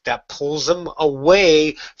timeline that pulls them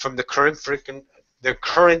away from the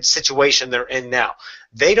current situation they're in now.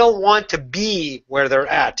 They don't want to be where they're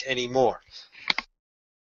at anymore.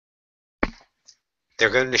 They're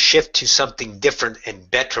going to shift to something different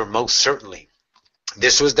and better, most certainly.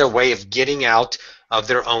 This was their way of getting out of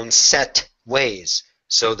their own set ways,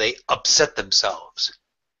 so they upset themselves.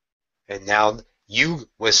 And now you,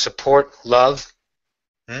 with support, love,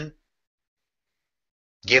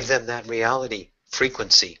 give them that reality,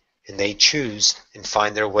 frequency, and they choose and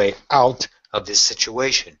find their way out of this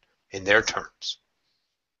situation in their terms.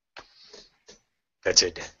 That's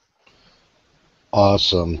it, Dan.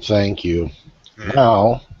 Awesome, thank you.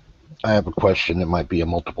 Now, I have a question. It might be a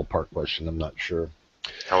multiple-part question. I'm not sure.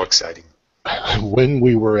 How exciting. When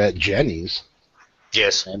we were at Jenny's,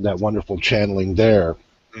 yes, and that wonderful channeling there,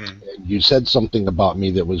 you said something about me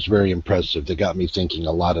that was very impressive, that got me thinking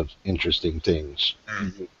a lot of interesting things.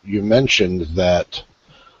 You mentioned that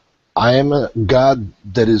I am a God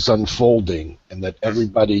that is unfolding and that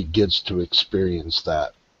everybody gets to experience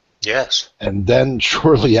that. Yes. And then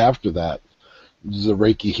shortly after that, the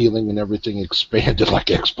Reiki healing and everything expanded like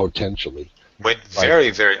exponentially. Went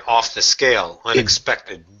very, very off the scale,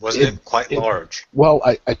 unexpected, wasn't it? Quite large. Well,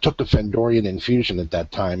 I took a Fendorian infusion at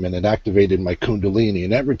that time, and it activated my Kundalini,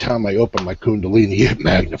 and every time I open my Kundalini, it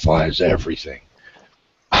magnifies everything.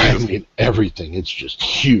 I mean, everything. It's just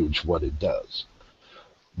huge what it does.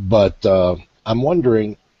 But I'm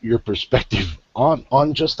wondering your perspective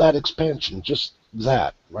on just that expansion, just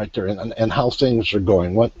that right there, and how things are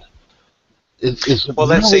going. What is it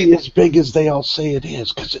really as big as they all say it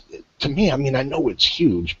is? Because to me, I mean, I know it's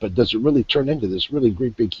huge, but does it really turn into this really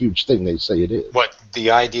great, big, huge thing they say it is? What, the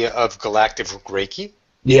idea of Galactic Reiki?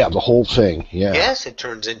 Yeah, the whole thing, yeah. Yes, it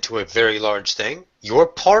turns into a very large thing. You're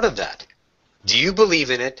part of that. Do you believe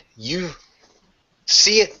in it? You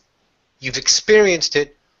see it. You've experienced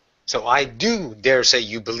it. So I do dare say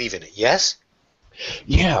you believe in it, yes?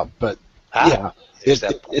 Yeah, but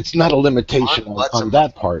it's not a limitation on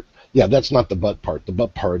that part. Yeah, that's not the butt part. The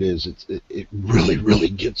butt part is it really, really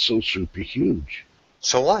gets so super huge.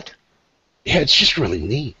 So what? Yeah, it's just really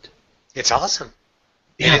neat. It's awesome.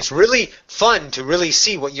 Yeah. And it's really fun to really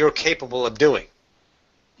see what you're capable of doing.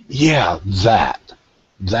 Yeah, that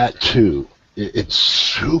too. It's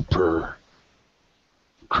super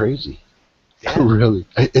crazy. Yeah. Really.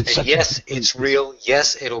 Yes, it's real.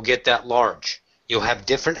 Yes, it'll get that large. You'll have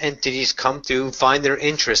different entities come through, find their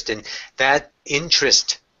interest, and that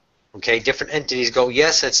interest, okay, different entities go,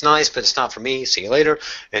 yes, it's nice, but it's not for me. See you later.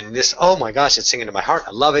 And this, oh my gosh, it's singing to my heart.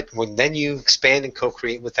 I love it. When then you expand and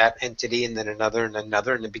co-create with that entity, and then another and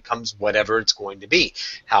another, and it becomes whatever it's going to be.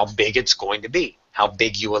 How big it's going to be. How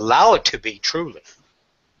big you allow it to be, truly.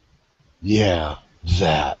 Yeah,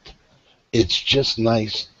 that. It's just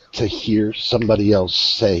nice to hear somebody else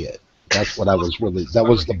say it. That's what I was that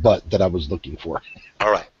was the but that I was looking for.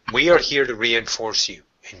 All right. We are here to reinforce you,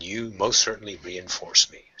 and you most certainly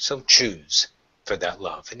reinforce me. So choose for that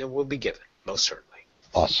love, and it will be given, most certainly.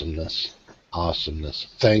 Awesomeness. Awesomeness.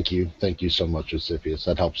 Thank you. Thank you so much, Eusebius.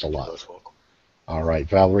 That helps a lot. You're most welcome. All right,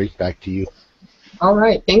 Valerie, back to you. All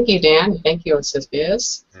right. Thank you, Dan. Thank you,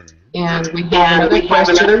 Eusebius. And we have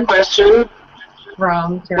another question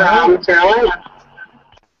from Carolyn.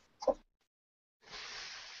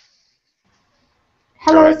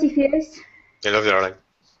 Hello, Eusebius. Hello, darling.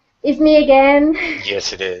 It's me again.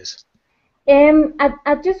 Yes, it is.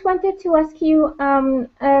 I just wanted to ask you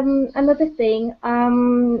another thing.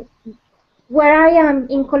 Where I am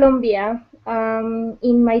in Colombia,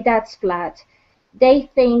 in my dad's flat, they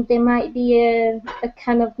think there might be a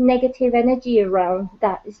kind of negative energy around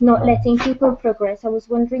that is not letting people progress. I was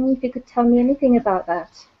wondering if you could tell me anything about that.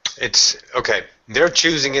 It's okay. They're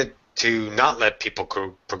choosing it to not let people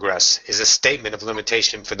progress is a statement of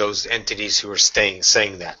limitation for those entities who are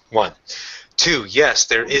saying that. 1. 2, yes,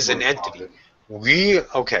 there is an entity.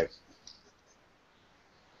 Okay.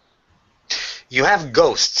 You have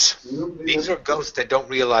ghosts. These are ghosts that don't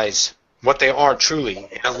realize what they are truly.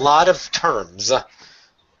 In a lot of terms,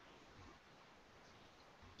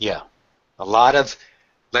 yeah, a lot of,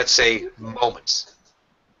 let's say, moments.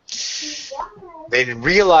 They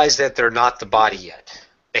realize that they're not the body yet.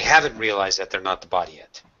 They haven't realized that they're not the body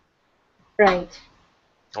yet. Right.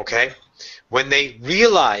 Okay? When they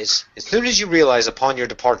realize, as soon as you realize upon your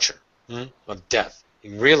departure of death,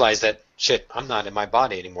 you realize that, shit, I'm not in my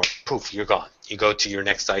body anymore. Poof, you're gone. You go to your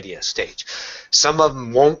next idea stage. Some of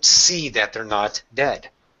them won't see that they're not dead.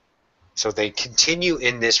 So they continue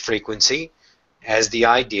in this frequency as the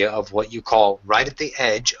idea of what you call right at the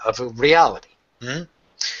edge of a reality.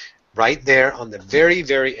 Right there on the very,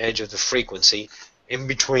 very edge of the frequency, in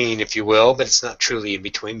between, if you will, but it's not truly in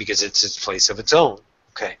between because it's its place of its own.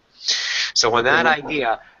 Okay. So on that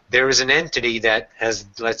idea, there is an entity that has,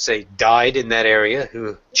 let's say, died in that area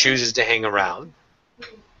who chooses to hang around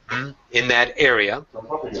in that area.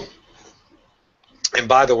 And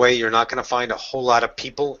by the way, you're not going to find a whole lot of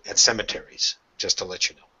people at cemeteries, just to let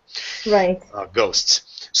you know. Right.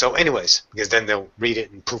 Ghosts. So anyways, because then they'll read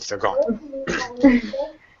it and poof, they're gone.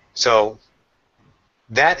 So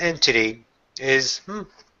that entity is,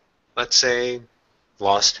 let's say,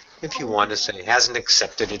 lost, if you want to say, hasn't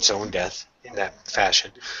accepted its own death in that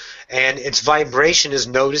fashion. And its vibration is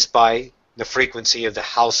noticed by the frequency of the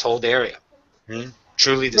household area.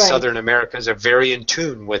 Truly, the Southern Americas are very in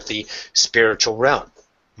tune with the spiritual realm.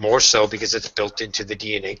 More so because it's built into the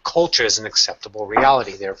DNA. Culture is an acceptable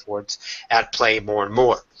reality, therefore it's at play more and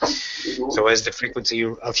more. So as the frequency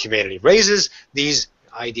of humanity raises, these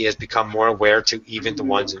ideas become more aware to even the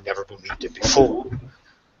ones who never believed it before.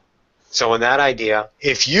 So in that idea,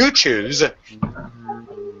 if you choose,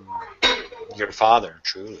 your father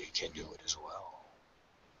truly can do it as well.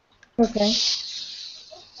 Okay.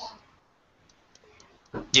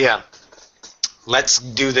 Yeah. Let's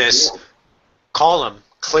do this. Call him.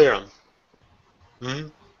 Clear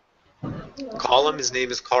him. Call him. His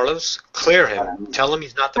name is Carlos. Clear him. Tell him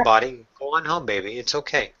he's not the body. Go on home, baby. It's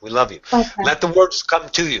okay. We love you. Okay. Let the words come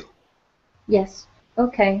to you. Yes.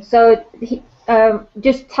 Okay. So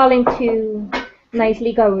just tell him to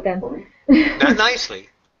nicely go then. Not nicely.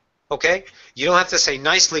 Okay? You don't have to say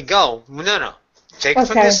nicely go. No. Take it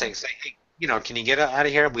from this thing. Say, hey, can you get out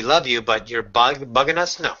of here? We love you, but you're bugging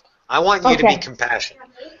us? No. I want you to be compassionate.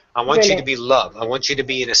 I want you to be love. I want you to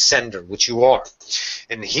be an ascender, which you are.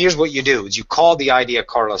 And here's what you do, is you call the idea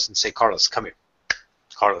Carlos and say, Carlos, come here.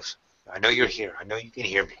 Carlos, I know you're here. I know you can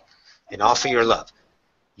hear me. And offer your love.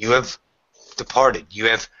 You have departed. You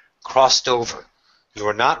have crossed over. You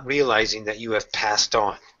are not realizing that you have passed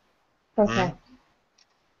on. Okay.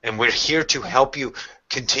 And we're here to help you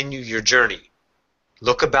continue your journey.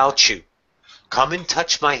 Look about you. Come and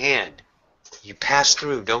touch my hand. You pass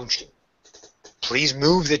through, don't you? Please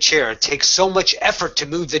move the chair. It takes so much effort to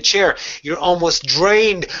move the chair. You're almost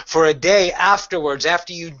drained for a day afterwards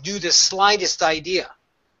after you do the slightest idea.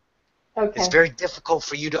 Okay. It's very difficult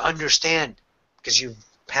for you to understand because you've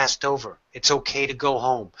passed over. It's okay to go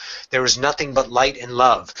home. There is nothing but light and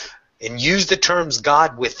love. And use the terms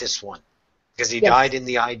God with this one because he died in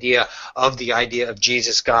the idea of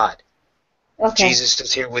Jesus God. Okay. Jesus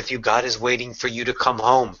is here with you. God is waiting for you to come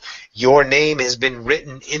home. Your name has been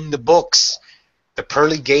written in the books. The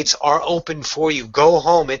pearly gates are open for you. Go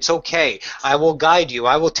home. It's okay. I will guide you.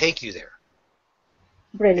 I will take you there.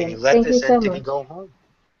 Brilliant. And you let Thank this you so entity much. go home.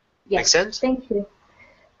 Yes. Make sense? Thank you.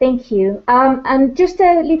 Thank you. And just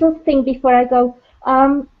a little thing before I go.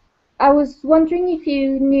 I was wondering if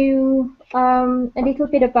you knew a little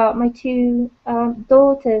bit about my two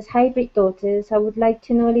daughters, hybrid daughters. I would like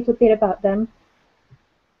to know a little bit about them.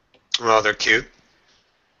 Well, they're cute.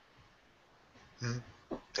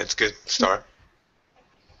 That's a good start.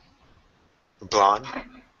 Blonde,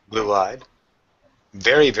 blue-eyed,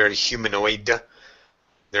 very, very humanoid.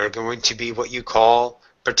 They're going to be what you call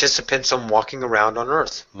participants on walking around on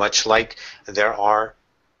Earth, much like there are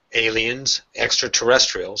aliens,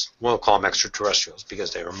 extraterrestrials. We'll call them extraterrestrials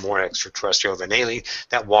because they are more extraterrestrial than alien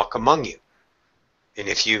that walk among you. And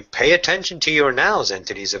if you pay attention to your nows,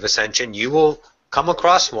 entities of ascension, you will come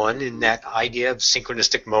across one in that idea of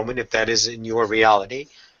synchronistic moment, if that is in your reality,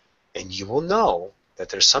 and you will know that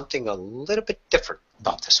there's something a little bit different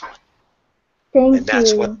about this one. And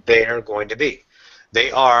that's what they are going to be. They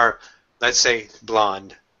are, let's say,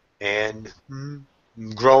 blonde, and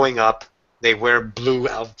growing up, they wear blue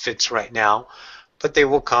outfits right now, but they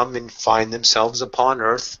will come and find themselves upon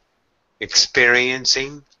Earth,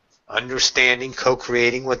 experiencing, understanding,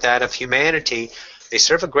 co-creating with that of humanity. They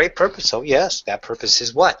serve a great purpose. So yes, that purpose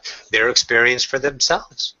is what? Their experience for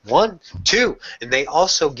themselves. 1, 2. And they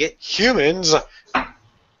also get humans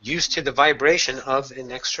used to the vibration of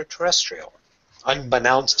an extraterrestrial,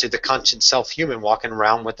 unbeknownst to the conscious self-human walking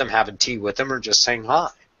around with them, having tea with them, or just saying hi.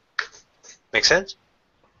 Make sense?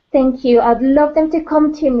 Thank you. I'd love them to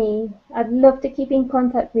come to me. I'd love to keep in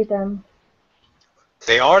contact with them.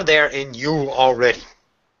 They are there in you already.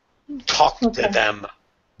 Talk to them.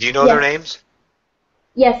 Do you know their names?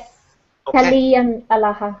 Yes. Okay. Kali and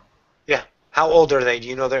Alaha. Yeah. How old are they? Do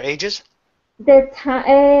you know their ages?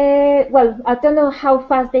 Well, I don't know how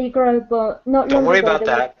fast they grow, but not long ago. Don't worry about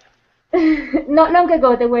that. Not long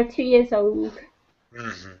ago, they were 2 years old.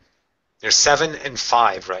 They're 7 and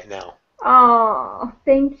 5 right now. Oh,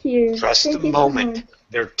 thank you. Trust thank the you moment. So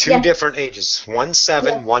They're 2 different ages. One's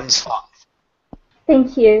 7, one's 5.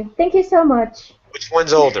 Thank you. Thank you so much. Which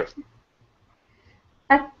one's older?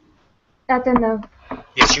 I don't know.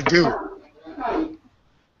 Yes, you do.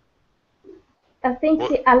 I think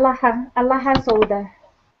Allaha's older.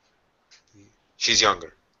 She's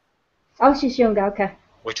younger. Oh, she's younger. Okay.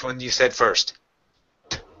 Which one you said first?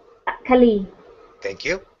 Kali. Thank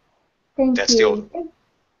you. That's the older.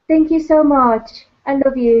 Thank you so much. I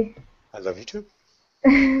love you. I love you too.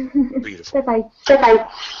 Beautiful. Bye-bye. Bye-bye.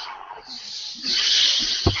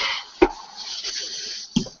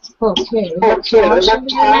 Okay, we got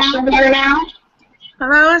Tasha there now.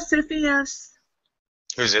 Hello, Sophias.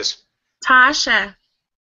 Who's this? Tasha.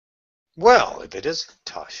 Well, if it is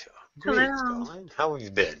Tasha. Hello. Greetings, darling. How have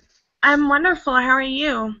you been? I'm wonderful. How are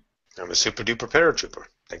you? I'm a super duper paratrooper.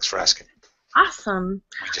 Thanks for asking. Awesome.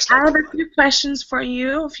 I have a few questions for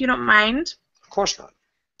you, if you don't mind. Of course not.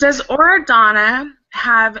 Does Oradonna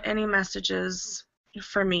have any messages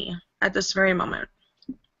for me at this very moment?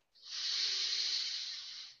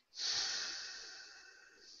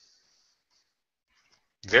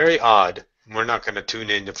 Very odd. We're not going to tune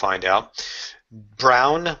in to find out.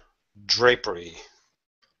 Brown drapery.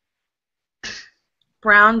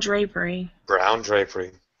 Brown drapery. Brown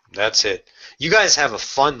drapery. That's it. You guys have a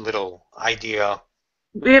fun little idea.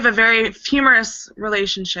 We have a very humorous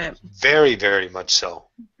relationship. Very, very much so.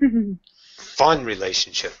 Fun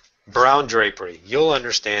relationship. Brown drapery. You'll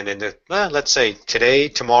understand in the, let's say today,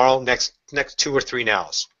 tomorrow, next 2 or 3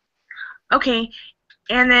 nows. Okay.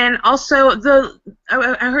 And then also,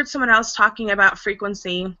 I heard someone else talking about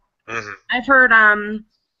frequency. Mm-hmm. I've heard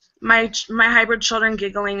my hybrid children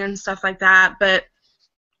giggling and stuff like that, but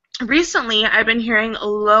recently I've been hearing a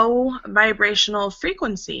low vibrational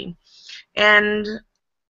frequency, and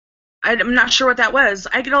I'm not sure what that was.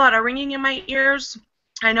 I get a lot of ringing in my ears.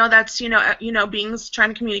 I know that's beings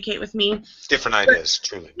trying to communicate with me. Different ideas,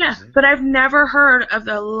 truly. Yeah, but I've never heard of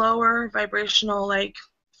the lower vibrational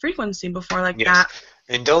frequency before that.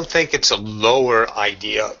 And don't think it's a lower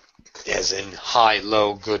idea, as in high,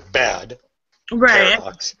 low, good, bad. Right.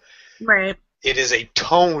 Paradox. Right. It is a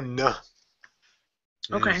tone.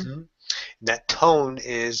 Okay. Mm-hmm. That tone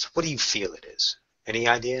is, what do you feel it is? Any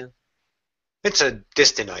idea? It's a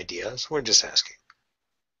distant idea, so we're just asking.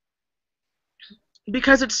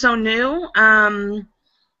 Because it's so new, I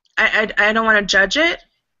don't want to judge it.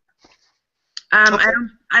 Okay.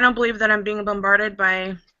 I don't believe that I'm being bombarded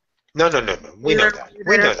by. No. We know that.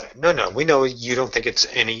 We know that. No. We know you don't think it's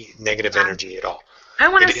any negative energy at all. I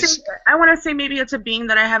want to say maybe it's a being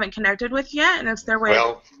that I haven't connected with yet, and it's their way.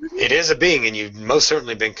 Well, it is a being, and you've most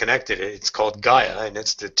certainly been connected. It's called Gaia, and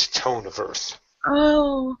it's the tone of Earth.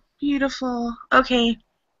 Oh, beautiful. Okay.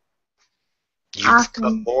 You've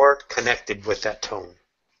become more connected with that tone.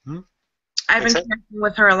 I've been connecting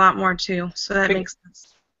with her a lot more too, so that makes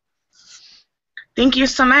sense. Thank you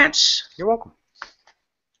so much. You're welcome.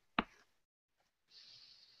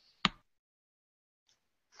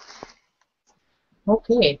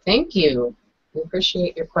 Okay, thank you. We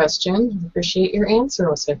appreciate your question. We appreciate your answer,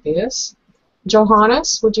 Osipius.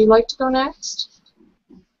 Johannes, would you like to go next?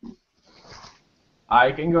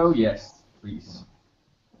 I can go, yes, please.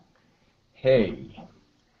 Hey.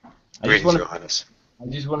 Greetings, Johannes. I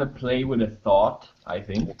just want to play with a thought, I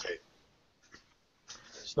think. Okay.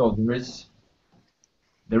 So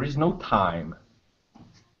there is no time.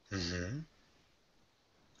 Mm-hmm.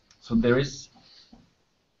 So there is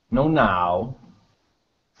no now.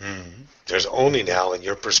 Mm-hmm. There's only now in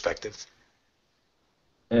your perspective.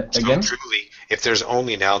 Again? So truly, if there's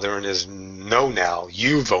only now, there is no now.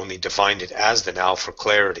 You've only defined it as the now for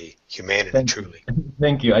clarity, humanity, truly.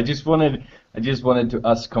 Thank you. I just wanted to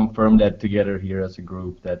us confirm that together here as a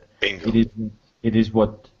group, that Bingo. it is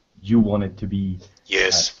what you want it to be.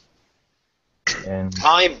 Yes. And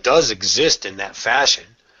time does exist in that fashion.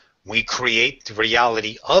 We create the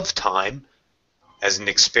reality of time as an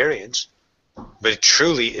experience, but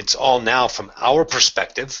truly it's all now from our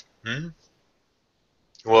perspective.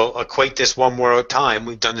 We'll equate this one more at a time.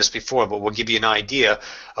 We've done this before, but we'll give you an idea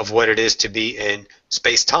of what it is to be in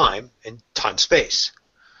space-time and time-space.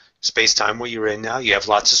 Space-time, where you're in now, you have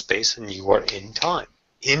lots of space, and you are in time.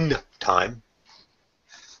 In time,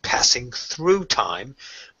 passing through time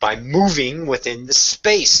by moving within the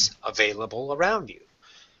space available around you.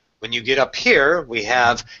 When you get up here, we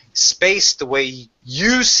have space the way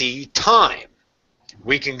you see time.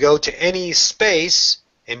 We can go to any space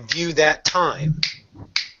and view that time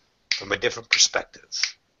from a different perspective.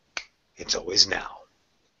 It's always now.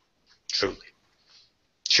 Truly.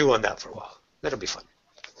 Chew on that for a while. That'll be fun.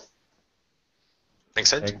 Make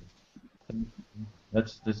sense?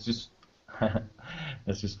 That's just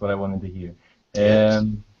that's just what I wanted to hear.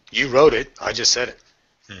 You wrote it. I just said it.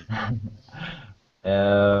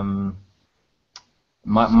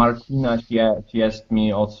 Martina, she asked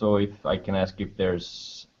me also if I can ask if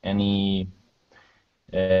there's any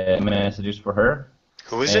messages for her.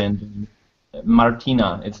 Who is it?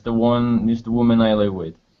 Martina. It's the woman I live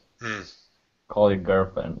with. Call it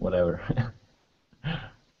girlfriend, whatever.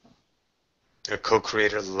 A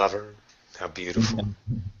co-creator, lover. How beautiful.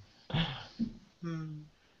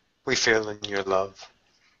 We feel in your love.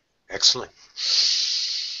 Excellent.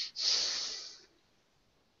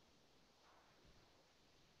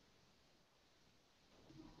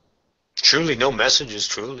 Truly, no messages,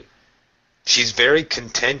 truly. She's very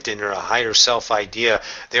content in her higher self idea.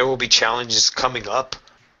 There will be challenges coming up,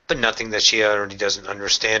 but nothing that she already doesn't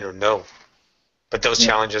understand or know. But those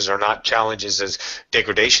challenges are not challenges as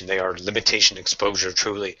degradation. They are limitation, exposure,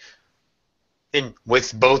 truly. And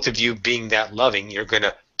with both of you being that loving, you're going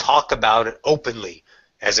to talk about it openly,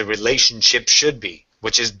 as a relationship should be.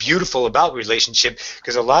 which is beautiful about relationship,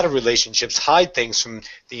 because a lot of relationships hide things from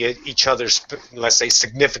each other's, let's say,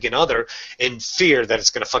 significant other in fear that it's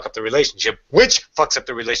going to fuck up the relationship, which fucks up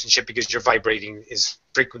the relationship because your vibrating is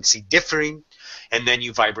frequency differing, and then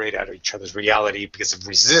you vibrate out of each other's reality because of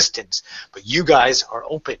resistance. But you guys are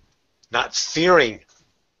open, not fearing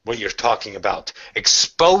what you're talking about,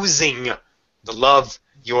 exposing the love,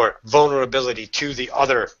 your vulnerability to the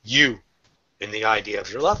other you in the idea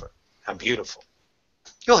of your lover. How beautiful.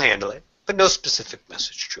 You'll handle it, but no specific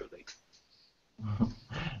message, truly.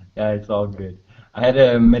 Yeah, it's all good. I had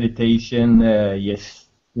a meditation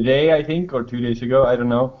yesterday, I think, or 2 days ago, I don't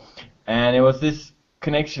know. And it was this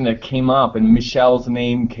connection that came up, and Michelle's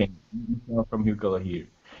name came. Michelle from Hucolo here.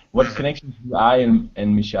 What connections do I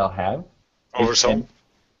and Michelle have? Oversoul?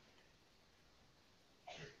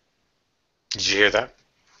 Did you hear that?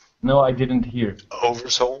 No, I didn't hear.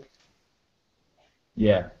 Oversoul?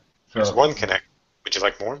 Yeah. So, there's one connect. Would you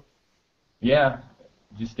like more? Yeah.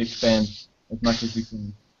 Just expand as much as you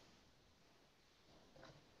can.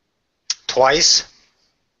 Twice,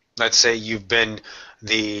 let's say you've been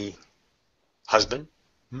the husband.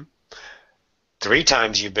 3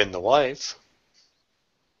 times you've been the wife.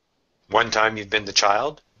 1 time you've been the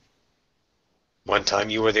child. 1 time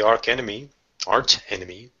you were the arch enemy,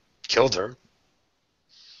 killed her.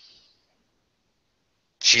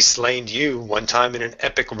 She slain you 1 time in an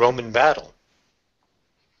epic Roman battle.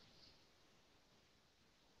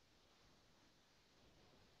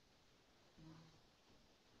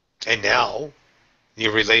 And now,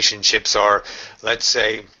 your relationships are, let's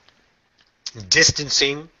say,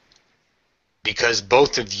 distancing because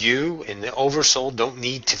both of you and the Oversoul don't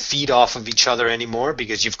need to feed off of each other anymore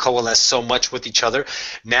because you've coalesced so much with each other.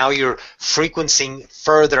 Now you're frequencing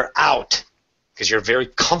further out because you're very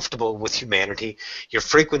comfortable with humanity. Your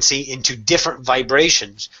frequency into different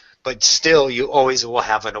vibrations, but still you always will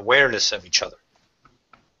have an awareness of each other.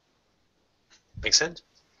 Make sense?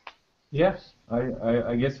 Yes,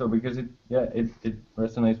 I guess so, because it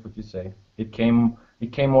resonates what you say. It came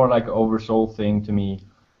more like an Oversoul thing to me.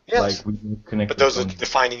 Yes, like we connect. But those are the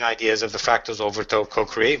defining ideas of the fractals Oversoul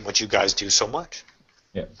co-create and what you guys do so much.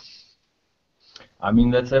 Yeah. I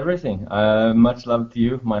mean, that's everything. Much love to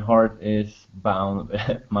you. My heart is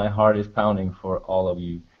pounding for all of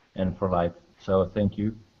you and for life. So thank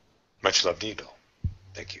you. Much love to you, Dol.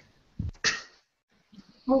 Thank you.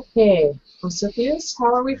 Okay, Sophius,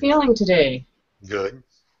 how are we feeling today? Good.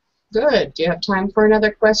 Good. Do you have time for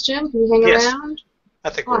another question? Can you hang around? I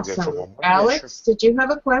think awesome. We're good for one more. Alex, yeah, sure. Did you have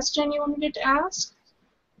a question you wanted to ask?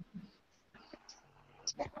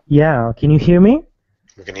 Yeah, can you hear me?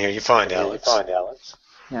 We can hear you fine, Alex.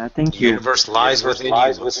 Yeah, thank The you. universe lies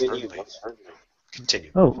within you.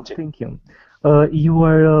 Continue. Oh, thank you. You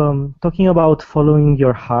were talking about following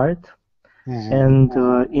your heart, and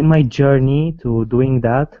in my journey to doing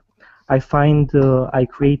that, I find I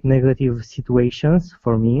create negative situations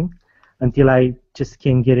for me until I just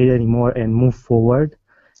can't get it anymore and move forward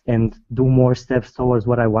and do more steps towards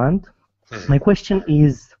what I want. My question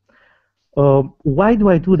is, why do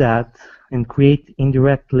I do that and create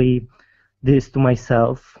indirectly this to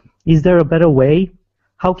myself? Is there a better way?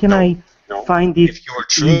 How can I find it if you are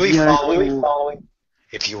truly easier following,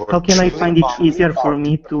 how can I find it easier for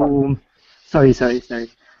me to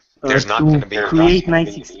There's not going to be create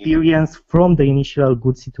nice experience from the initial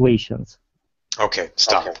good situations? Okay,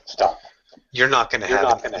 stop. You're not going to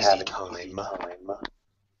have an easy time.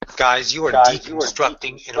 Guys, you are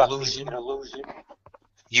deconstructing an illusion.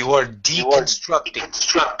 You are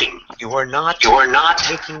deconstructing. You are not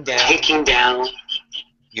taking down.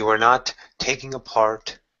 You are not taking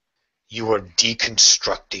apart. You are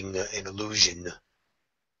deconstructing an illusion.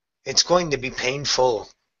 It's going to be painful.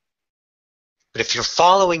 But if you're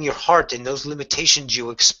following your heart and those limitations you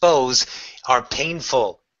expose are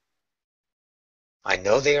painful, I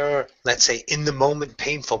know they are, let's say, in the moment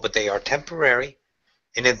painful, but they are temporary.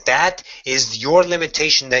 And if that is your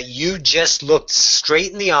limitation, that you just looked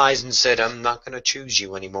straight in the eyes and said, I'm not going to choose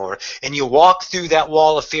you anymore, and you walk through that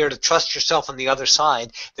wall of fear to trust yourself on the other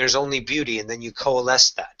side, there's only beauty, and then you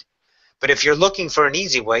coalesce that. But if you're looking for an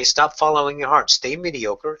easy way, stop following your heart. Stay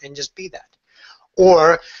mediocre and just be that.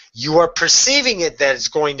 Or you are perceiving it that it's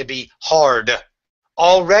going to be hard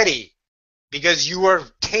already because you are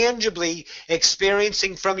tangibly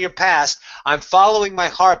experiencing from your past, I'm following my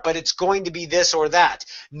heart, but it's going to be this or that.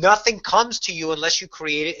 Nothing comes to you unless you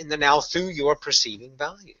create it in the now through your perceiving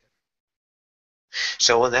value.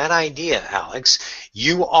 So in that idea, Alex,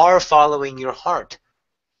 you are following your heart.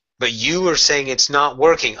 But you are saying it's not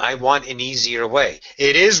working. I want an easier way.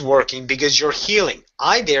 It is working because you're healing.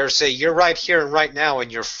 I dare say you're right here and right now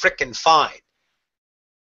and you're frickin' fine.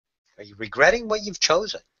 Are you regretting what you've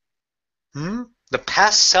chosen? The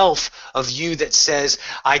past self of you that says,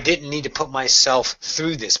 I didn't need to put myself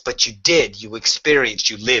through this, but you did. You experienced,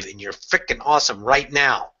 you live, and you're freaking awesome right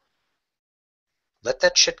now. Let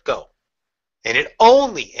that shit go. And it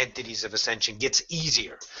only, entities of ascension, gets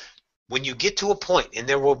easier. When you get to a point, and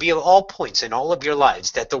there will be all points in all of your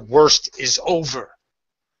lives, that the worst is over.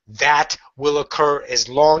 That will occur as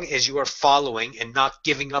long as you are following and not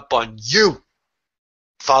giving up on you.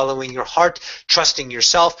 Following your heart, trusting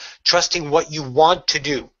yourself, trusting what you want to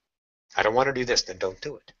do. I don't want to do this, then don't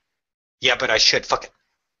do it. Yeah, but I should. Fuck it.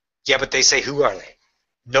 Yeah, but they say, who are they?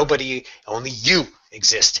 Nobody, only you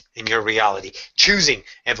exist in your reality, choosing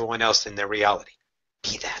everyone else in their reality.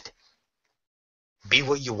 Be that. Be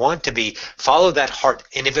what you want to be. Follow that heart.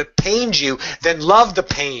 And if it pains you, then love the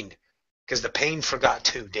pain. Because the pain forgot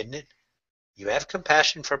too, didn't it? You have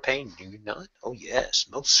compassion for pain, do you not? Oh yes,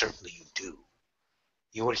 most certainly you do.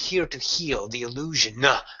 You are here to heal the illusion.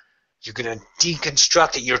 No, you're going to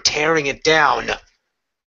deconstruct it. You're tearing it down.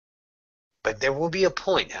 But there will be a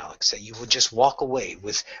point, Alex, that you will just walk away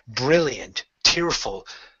with brilliant, tearful,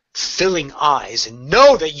 filling eyes and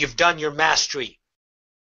know that you've done your mastery.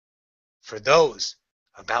 For those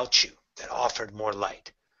about you that offered more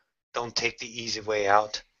light, don't take the easy way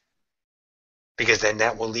out. Because then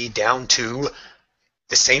that will lead down to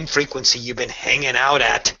the same frequency you've been hanging out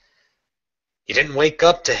at. You didn't wake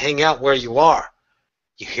up to hang out where you are.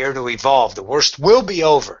 You're here to evolve. The worst will be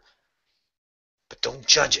over. But don't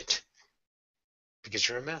judge it. Because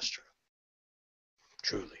you're a master.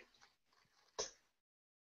 Truly.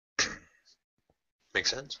 Make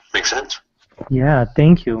sense? Make sense? Yeah,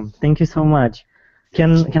 thank you. Thank you so much.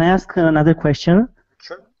 Can I ask another question?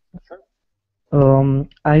 Sure.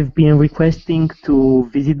 I've been requesting to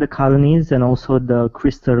visit the colonies and also the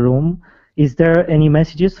crystal room. Is there any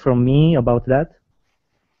messages from me about that?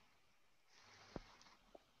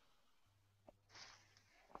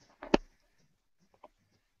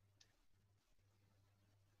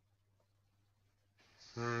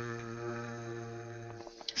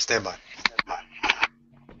 Stand by.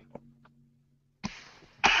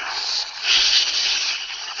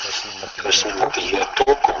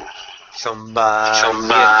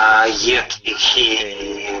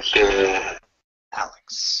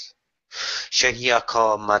 Alex.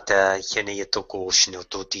 Shariako mata yeneyatoko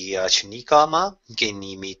shinototia shinikama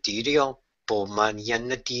genimitirio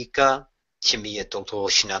pomanyanatika chimiyatoto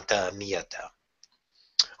shinata miyata.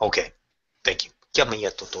 Okay, thank you.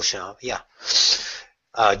 Yeah.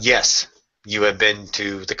 Yes, you have been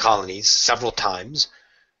to the colonies several times.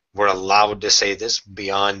 We're allowed to say this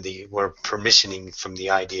beyond we're permissioning from the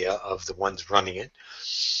idea of the ones running it.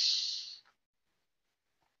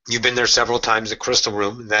 You've been there several times, the crystal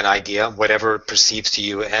room, that idea, whatever it perceives to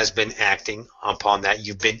you, has been acting upon that.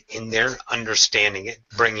 You've been in there, understanding it,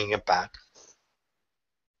 bringing it back.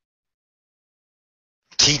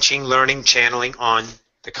 Teaching, learning, channeling on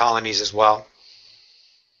the colonies as well.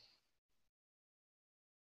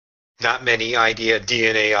 Not many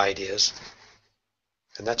DNA ideas.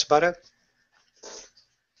 And that's about it.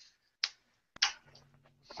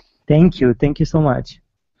 Thank you. Thank you so much.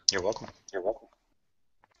 You're welcome. You're welcome.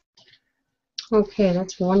 Okay,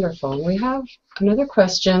 that's wonderful. We have another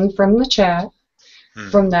question from the chat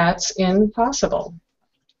from That's Impossible.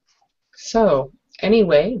 So,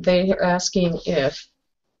 anyway, they are asking if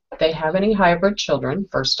they have any hybrid children,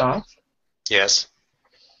 first off. Yes.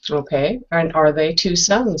 Okay, and are they two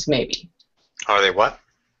sons, maybe? Are they what?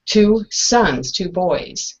 Two sons, two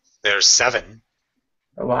boys. There's 7.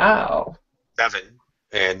 Wow. 7.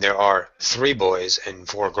 And there are 3 boys and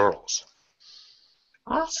 4 girls.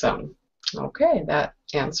 Awesome. Okay, that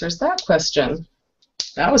answers that question.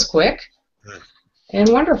 That was quick and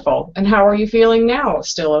wonderful. And how are you feeling now?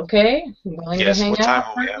 Still okay? Willing Yes, to hang what out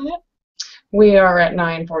time for are we a at? minute? We are at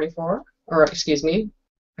 9:44, or excuse me,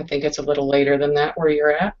 I think it's a little later than that where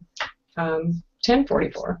you're at.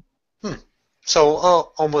 10:44. So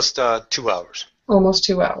almost 2 hours. Almost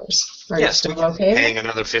 2 hours. Are you still okay? Hang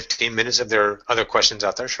another 15 minutes if there are other questions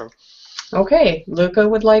out there, sure. Okay, Luca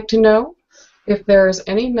would like to know if there's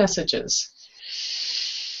any messages.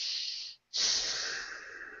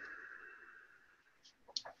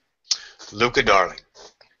 Luca, darling.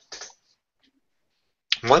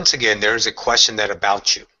 Once again, there's a question that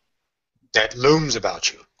looms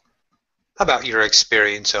about you, about your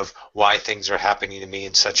experience of why things are happening to me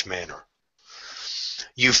in such manner.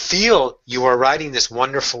 You feel you are riding this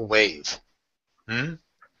wonderful wave, and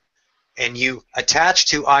you attach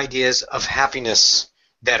to ideas of happiness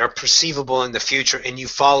that are perceivable in the future, and you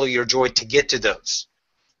follow your joy to get to those.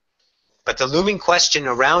 But the looming question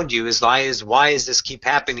around you is why does this keep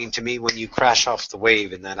happening to me when you crash off the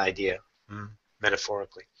wave in that idea,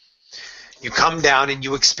 metaphorically? You come down and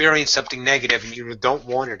you experience something negative and you don't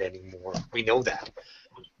want it anymore. We know that.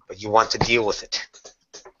 But you want to deal with it.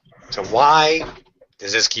 So why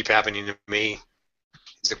does this keep happening to me?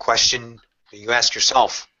 Is the question that you ask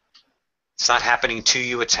yourself. It's not happening to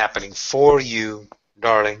you, it's happening for you,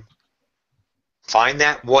 darling. Find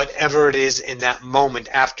that whatever it is in that moment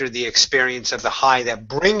after the experience of the high that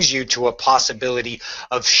brings you to a possibility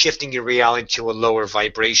of shifting your reality to a lower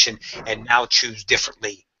vibration and now choose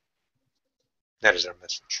differently. That is our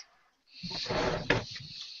message.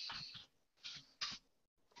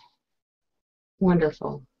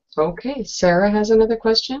 Wonderful. Okay, Sarah has another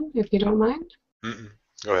question, if you don't mind.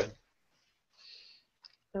 Go ahead.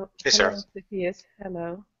 Oh, hey, Sarah. Hello, Cepheus.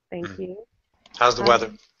 Hello. Thank you. How's the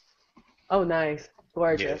weather? Oh, nice.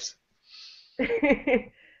 Gorgeous. Yes.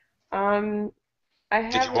 I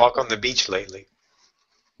Did you walk on the beach lately?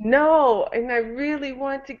 No, and I really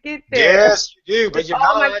want to get there. Yes, you do, but you're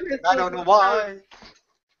not. I don't know why.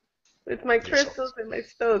 With my crystals and my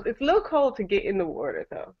stones. It's a little cold to get in the water,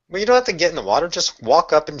 though. Well, you don't have to get in the water. Just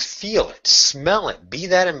walk up and feel it. Smell it. Be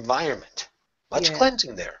that environment. Much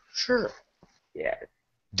cleansing there. Sure. Yeah.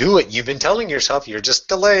 Do it. You've been telling yourself you're just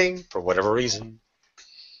delaying for whatever reason.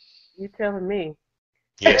 You're telling me.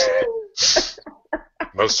 Yes.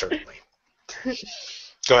 Most certainly.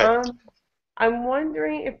 Go ahead. I'm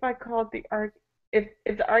wondering if I called the if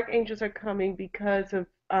the archangels are coming because of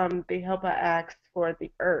they help I ask for the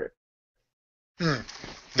earth.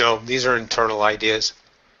 No, these are internal ideas.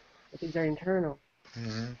 These are internal.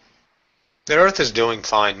 The earth is doing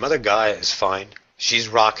fine. Mother Gaia is fine. She's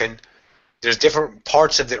rocking. There's different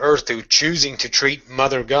parts of the earth who are choosing to treat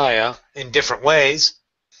Mother Gaia in different ways.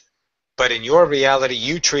 But in your reality,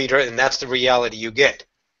 you treat her, and that's the reality you get.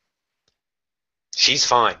 She's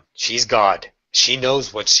fine. She's God. She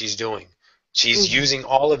knows what she's doing. She's using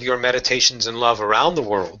all of your meditations and love around the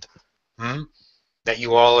world that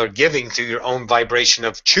you all are giving through your own vibration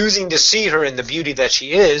of choosing to see her in the beauty that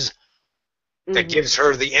she is, that gives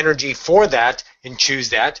her the energy for that and choose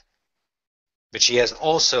that. But she has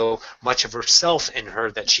also much of herself in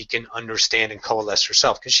her that she can understand and coalesce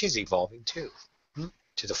herself, because she's evolving too,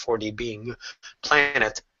 to the 4D being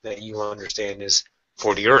planet that you understand is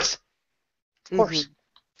 4D Earth. Of course,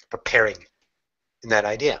 preparing in that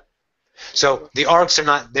idea. So the arcs are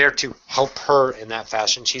not there to help her in that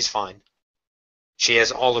fashion. She's fine. She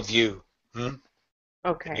has all of you.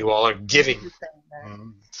 Okay. You all are giving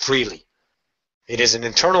freely. It is an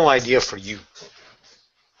internal idea for you.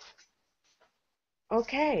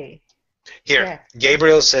 Okay. Here,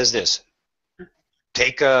 Gabriel says this.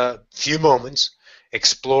 Take a few moments,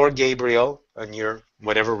 explore Gabriel and your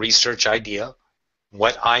whatever research idea,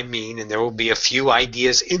 what I mean, and there will be a few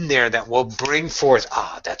ideas in there that will bring forth,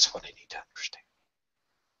 that's what I need to understand.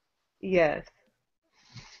 Yes.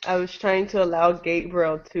 I was trying to allow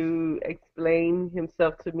Gabriel to explain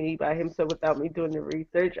himself to me by himself without me doing the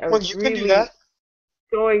research. I was can do that.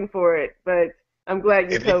 Going for it, but I'm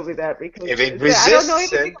glad you told me that, because if it resists, I don't know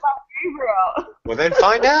anything about Gabriel. Well, then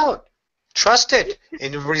find out. Trust it.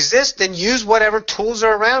 And resist and use whatever tools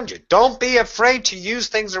are around you. Don't be afraid to use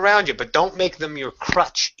things around you, but don't make them your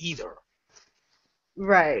crutch either.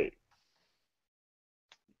 Right.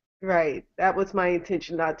 Right. That was my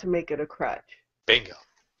intention, not to make it a crutch. Bingo.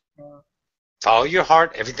 Follow your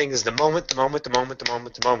heart. Everything is the moment, the moment, the moment, the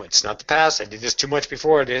moment, the moment. It's not the past. I did this too much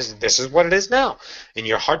before. This is what it is now. And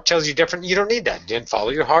your heart tells you different. You don't need that. Then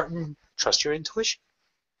follow your heart and trust your intuition.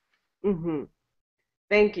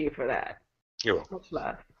 Thank you for that. You're welcome. Much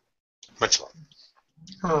love. Much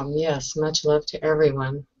love. Yes, much love to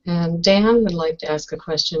everyone. And Dan would like to ask a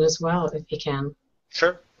question as well, if he can.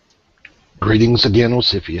 Sure. Greetings again,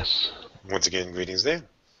 Osifius. Once again, greetings there.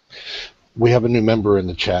 We have a new member in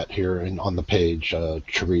the chat here and on the page,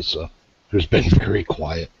 Teresa, who's been very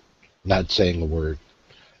quiet, not saying a word.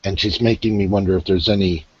 And she's making me wonder if there's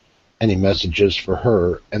any messages for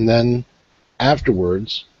her. And then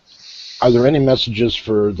afterwards, are there any messages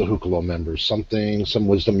for the Hucolo members? Some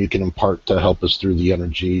wisdom you can impart to help us through the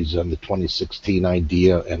energies and the 2016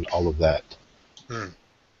 idea and all of that?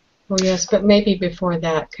 Well, yes, but maybe before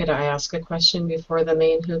that, could I ask a question before the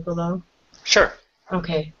main Hucolo? Sure.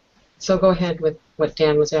 Okay. So go ahead with what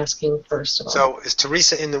Dan was asking first of all. So is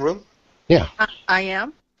Teresa in the room? Yeah. I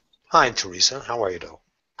am. Hi, Teresa. How are you, though?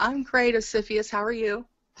 I'm great, Osifius. How are you?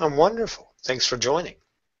 I'm wonderful. Thanks for joining.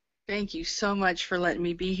 Thank you so much for letting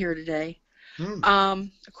me be here today. A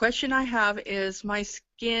question I have is, my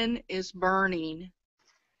skin is burning.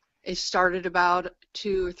 It started about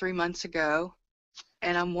 2 or 3 months ago,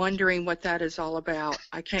 and I'm wondering what that is all about.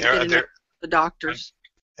 I can't Are get enough of the doctors.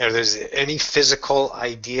 If there's any physical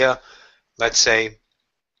idea, let's say,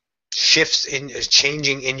 shifts in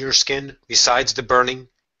changing in your skin besides the burning?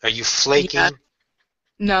 Are you flaking? Yeah.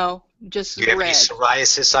 No, just Do you have red. any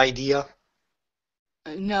psoriasis idea?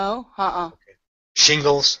 No,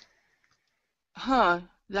 Shingles? Huh,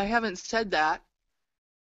 I haven't said that.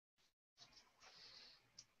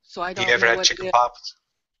 So I don't You ever know had what chicken it is. pox?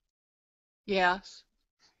 Yes,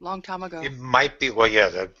 long time ago. It might be, well,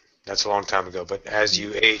 yeah, that's a long time ago, but as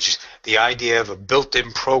you age, the idea of a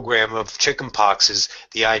built-in program of chicken pox is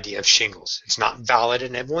the idea of shingles. It's not valid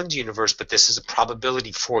in everyone's universe, but this is a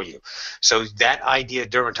probability for you. So that idea,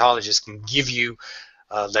 dermatologist can give you,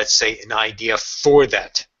 let's say, an idea for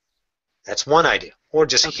that. That's one idea. Or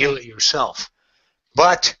just heal it yourself.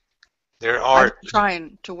 But there are... I'm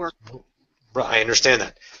trying to work. I understand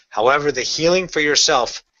that. However, the healing for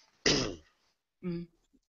yourself...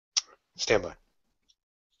 Stand by.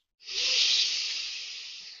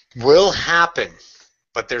 Will happen,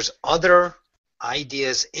 but there's other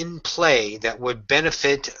ideas in play that would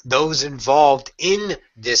benefit those involved in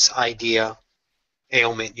this idea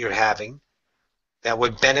ailment you're having, that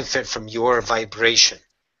would benefit from your vibration.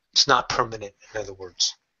 It's not permanent, in other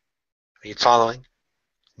words. Are you following?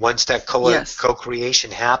 Once that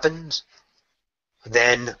co-creation happens,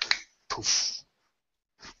 then poof.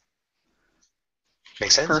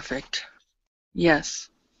 Make sense? Perfect. Yes.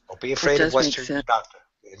 Don't be afraid of Western doctor.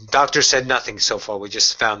 Doctor said nothing so far. We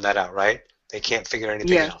just found that out, right? They can't figure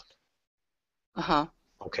anything out. Uh-huh.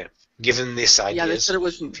 Okay. Given this idea, they said it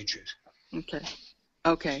was... if you choose. Okay.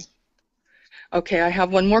 Okay. Okay, I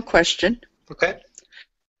have one more question. Okay.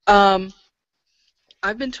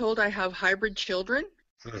 I've been told I have hybrid children,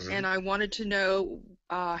 and I wanted to know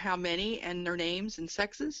how many and their names and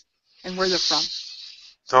sexes and where they're from.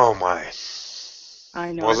 Oh, my.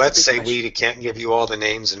 I know. Well, let's say we can't give you all the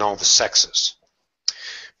names and all the sexes.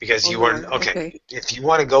 Because you are, if you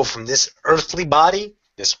want to go from this earthly body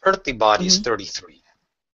is 33.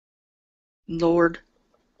 Lord.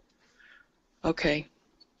 Okay.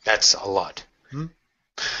 That's a lot.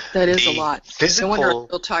 That is a lot. Physical, no wonder I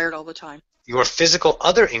feel tired all the time. Your physical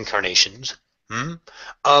other incarnations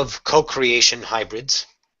of co-creation hybrids,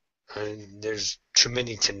 and there's too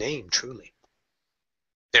many to name, truly.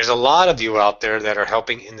 There's a lot of you out there that are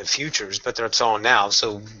helping in the futures, but that's all now.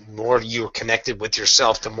 So the more you're connected with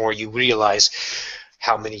yourself, the more you realize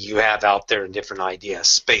how many you have out there in different ideas.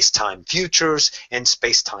 Space-time futures and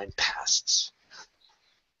space-time pasts.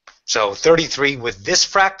 So 33 with this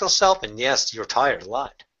fractal self, and yes, you're tired a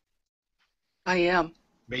lot. I am.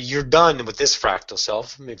 But you're done with this fractal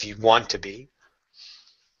self if you want to be.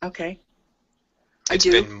 Okay. It's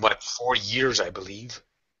been, what, 4 years, I believe?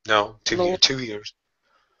 No, 2 years.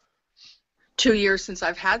 2 years since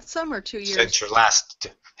I've had some, or 2 years? Since your last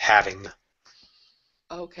having.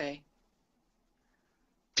 Okay.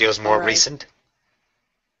 Feels more recent?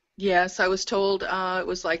 Yes, I was told it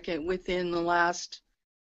was like within the last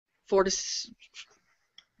 2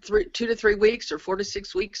 to 3 weeks or 4 to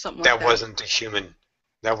 6 weeks, something like that. That wasn't a human.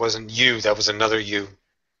 That wasn't you. That was another you.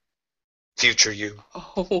 Future you.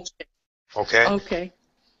 Oh. Okay? Okay.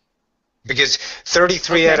 Because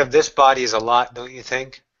 33 out of this body is a lot, don't you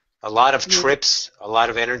think? A lot of trips, a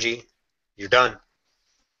lot of energy. You're done.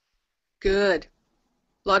 Good.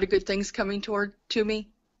 A lot of good things coming to me?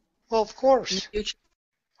 Well, of course. In the future?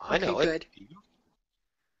 I know it. Good.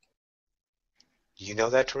 You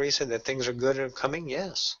know that, Teresa, that things are good and coming?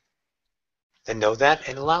 Yes. Then know that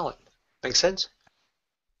and allow it. Make sense?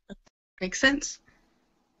 Makes sense.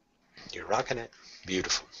 You're rocking it.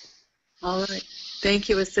 Beautiful. All right. Thank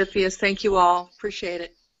you, Asiphius. Thank you all. Appreciate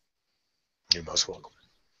it. You're most welcome.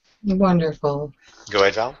 Wonderful. Go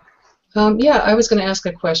ahead, Val. Yeah, I was going to ask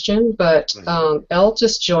a question, but Elle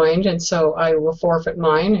just joined, and so I will forfeit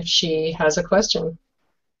mine if she has a question.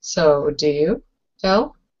 So, do you,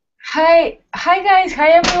 Elle? Hi guys. Hi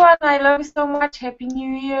everyone. I love you so much. Happy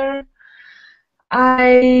New Year.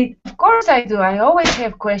 Of course I do. I always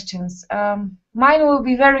have questions. Mine will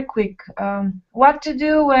be very quick. What to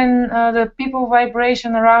do when the people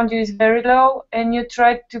vibration around you is very low and you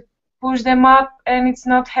try to push them up and it's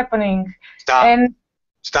not happening? Stop. And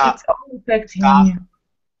Stop. it's all affecting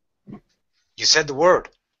you. You said the word.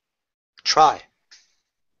 Try.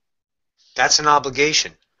 That's an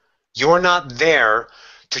obligation. You're not there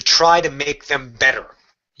to try to make them better.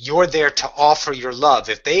 You're there to offer your love.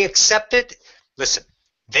 If they accept it, listen,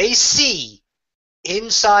 they see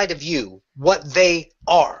inside of you what they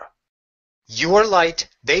are. You are light.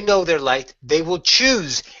 They know they're light. They will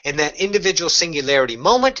choose in that individual singularity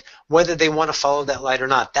moment whether they want to follow that light or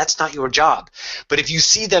not. That's not your job. But if you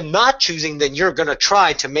see them not choosing, then you're going to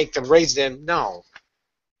try to make them raise them. No.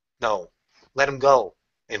 No. Let them go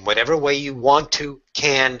in whatever way you want to,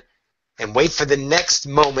 can, and wait for the next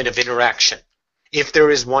moment of interaction, if there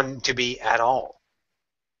is one to be at all.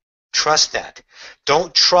 Trust that.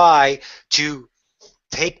 Don't try to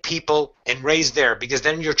take people and raise there, because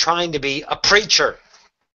then you're trying to be a preacher.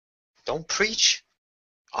 Don't preach.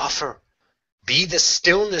 Offer. Be the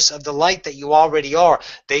stillness of the light that you already are.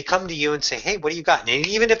 They come to you and say, hey, what do you got? And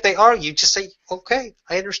even if they argue, just say, okay,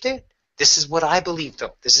 I understand. This is what I believe,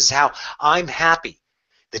 though. This is how I'm happy.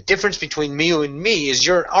 The difference between you and me is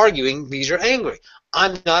you're arguing because you're angry.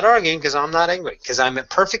 I'm not arguing because I'm not angry, because I'm at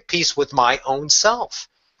perfect peace with my own self.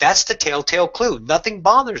 That's the telltale clue. Nothing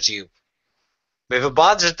bothers you. If it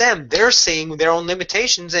bothers them, they're seeing their own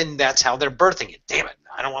limitations, and that's how they're birthing it. Damn it,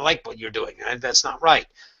 I don't like what you're doing. That's not right.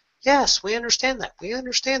 Yes, we understand that. We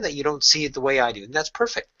understand that you don't see it the way I do, and that's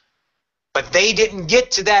perfect. But they didn't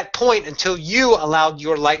get to that point until you allowed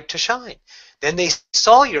your light to shine. Then they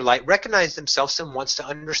saw your light, recognized themselves, and wants to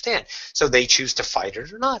understand. So they choose to fight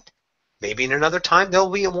it or not. Maybe in another time they'll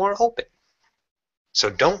be more open. So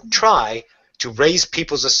don't try to raise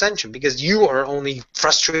people's ascension, because you are only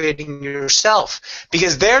frustrating yourself,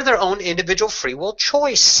 because they're their own individual free will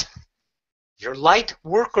choice. You're light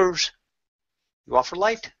workers. You offer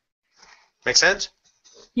light. Make sense?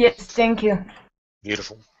 Yes, thank you.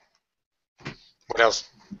 Beautiful. What else?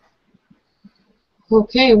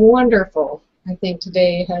 Okay, wonderful. I think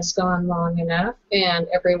today has gone long enough, and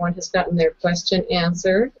everyone has gotten their question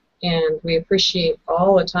answered, and we appreciate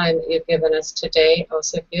all the time that you've given us today,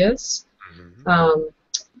 Osifius.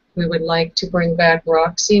 We would like to bring back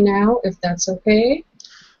Roxie now, if that's okay.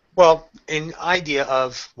 Well, in idea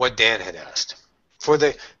of what Dan had asked, for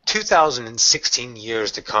the 2016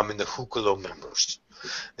 years to come in the Hucolo members,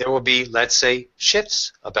 there will be, let's say,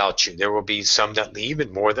 shifts about you. There will be some that leave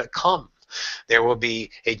and more that come. There will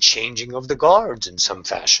be a changing of the guards in some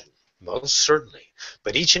fashion, most certainly.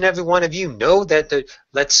 But each and every one of you know that the,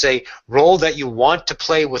 let's say, role that you want to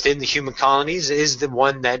play within the human colonies is the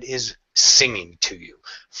one that is singing to you.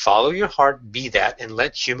 Follow your heart, be that, and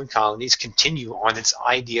let human colonies continue on its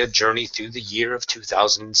idea journey through the year of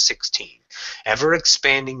 2016, ever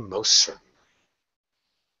expanding, most certainly.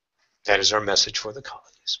 That is our message for the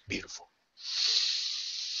colonies. Beautiful.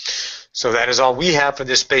 So that is all we have for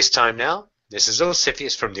this space-time now. This is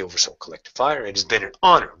Osifius from the Oversoul Collective Fire. It has been an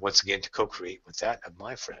honor once again to co-create with that of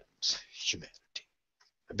my friends, humanity.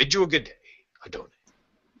 I bid you a good day. Adonai.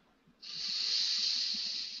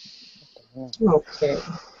 Okay,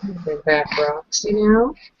 we'll bring back Roxie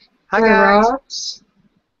now. Hi, guys.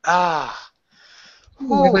 Rox.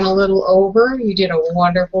 We went a little over. You did a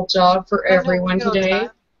wonderful job for everyone today.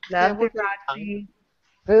 Love you, Roxie.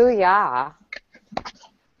 Booyah.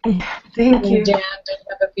 Thank you. Dan did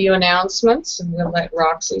have a few announcements, and we'll let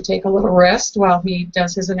Roxie take a little rest while he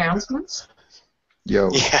does his announcements.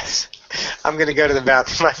 Yo. Yes. I'm going to go to the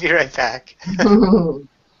bathroom. I'll be right back.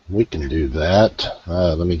 We can do that.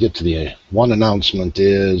 Let me get to the one announcement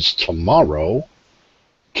is tomorrow,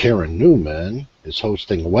 Karen Newman is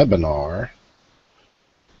hosting a webinar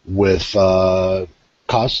with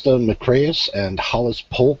Costa Macraeus and Hollis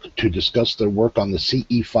Polk to discuss their work on the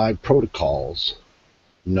CE5 protocols.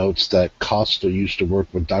 Notes that Costa used to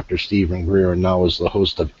work with Dr. Stephen Greer and now is the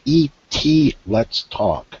host of ET Let's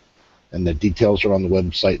Talk. And the details are on the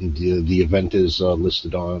website, and the event is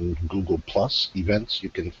listed on Google Plus events. You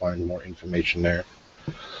can find more information there.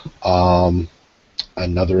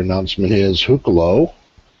 Another announcement is Hucolo,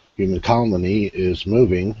 Human Colony, is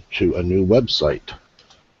moving to a new website.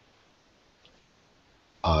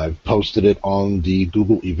 I've posted it on the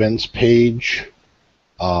Google Events page.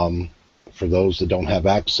 For those that don't have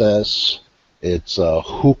access, it's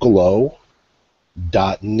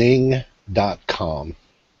hucolo.ning.com.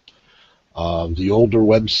 The older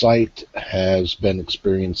website has been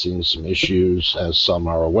experiencing some issues, as some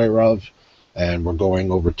are aware of, and we're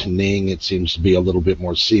going over to Ning. It seems to be a little bit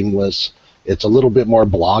more seamless. It's a little bit more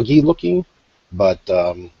bloggy looking, but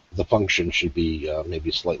the function should be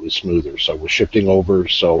maybe slightly smoother. So we're shifting over.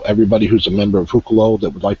 So everybody who's a member of Hucolo that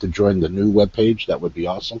would like to join the new webpage, that would be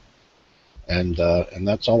awesome. And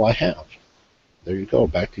that's all I have. There you go.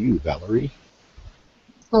 Back to you, Valerie.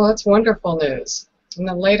 Well, that's wonderful news. And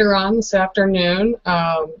then later on this afternoon,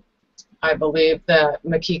 I believe that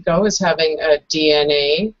Makiko is having a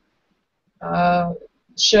DNA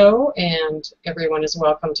show, and everyone is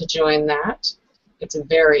welcome to join that. It's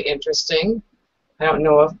very interesting. I don't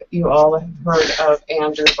know if you all have heard of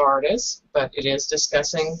Andrew Bartis, but it is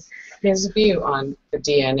discussing his view on the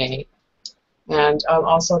DNA and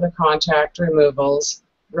also the contract removals,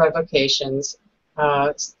 revocations,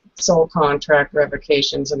 soul contract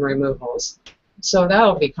revocations and removals. So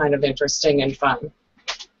that'll be kind of interesting and fun.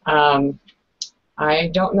 I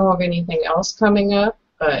don't know of anything else coming up,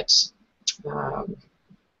 but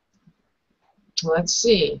let's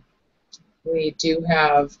see. We do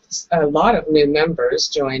have a lot of new members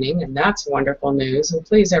joining, and that's wonderful news. And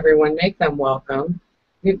please, everyone, make them welcome.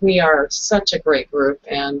 We are such a great group,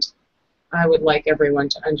 and I would like everyone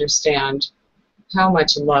to understand how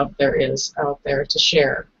much love there is out there to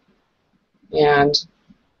share. And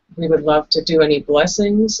we would love to do any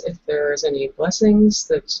blessings, if there's any blessings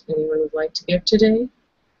that anyone would like to give today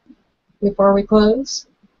before we close.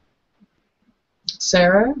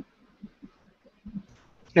 Sarah?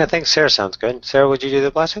 Yeah, I think Sarah sounds good. Sarah, would you do the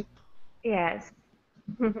blessing? Yes.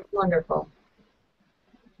 Wonderful.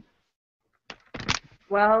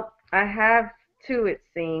 Well, I have two, it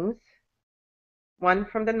seems. One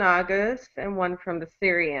from the Nagas and one from the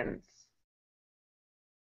Sirians.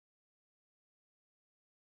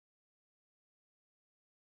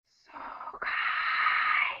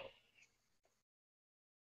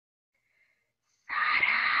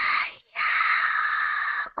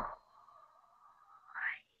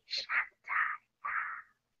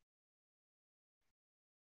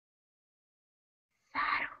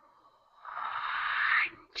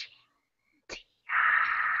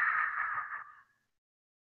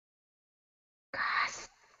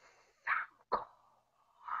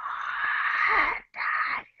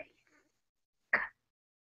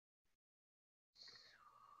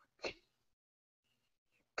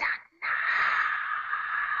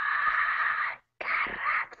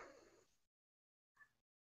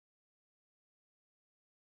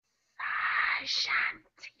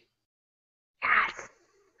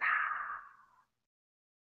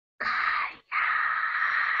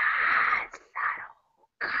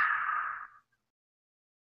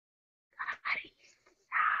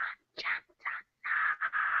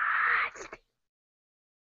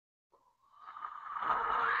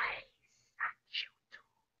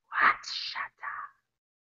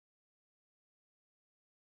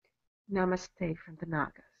 Namaste from the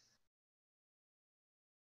Nagas.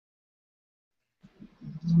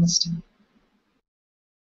 Namaste.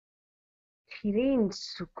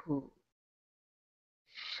 Tirinsuku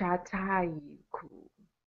Shatayuku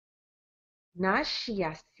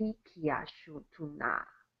Nashiasikia Shutuna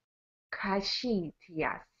Kashi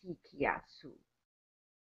Tiasikiasu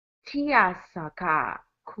Tiasaka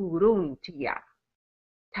Kuruntia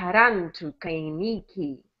Tarantu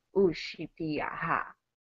Kainiki Ushitiaha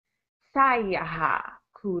Sayaha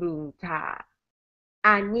Kurunta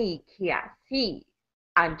Anikiasi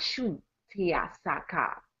Anshu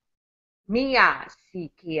Tiasaka Mia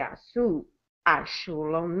Sikiasu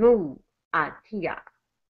Ashulonu Atia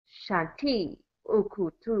Shanti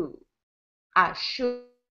Ukutu Ashu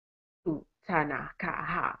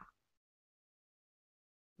Tanakaha.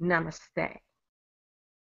 Namaste.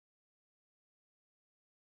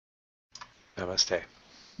 Namaste.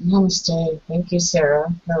 Namaste. Thank you,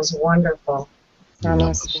 Sarah. That was wonderful.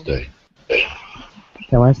 Namaste.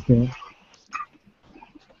 Namaste.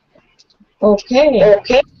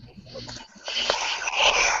 Okay.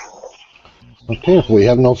 Okay, if we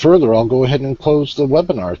have no further, I'll go ahead and close the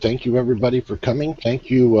webinar. Thank you, everybody, for coming. Thank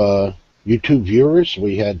you, YouTube viewers.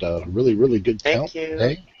 We had a really, really good count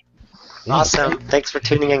today. Yeah. Awesome. Thanks for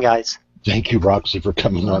tuning in, guys. Thank you, Roxy, for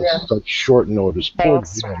coming on such short notice.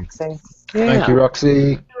 Thanks, Poor Jim. Roxie. Thank you,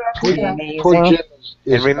 Roxy. Poor Jim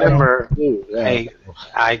And remember, yeah. hey,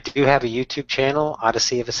 I do have a YouTube channel,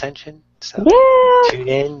 Odyssey of Ascension. So tune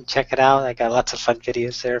in, check it out. I got lots of fun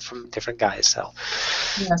videos there from different guys. So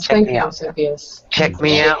Yes, check thank me you, out. Eusebius. Check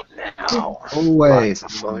me out now. Always.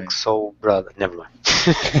 Funk Soul Brother. Never mind.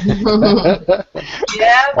 Yeah.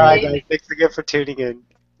 All right, guys. Thanks again for tuning in.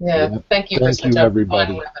 Yeah, thank you for Thank such you, a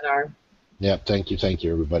everybody. fun webinar. Yeah, thank you,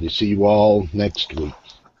 everybody. See you all next week.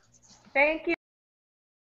 Thank you.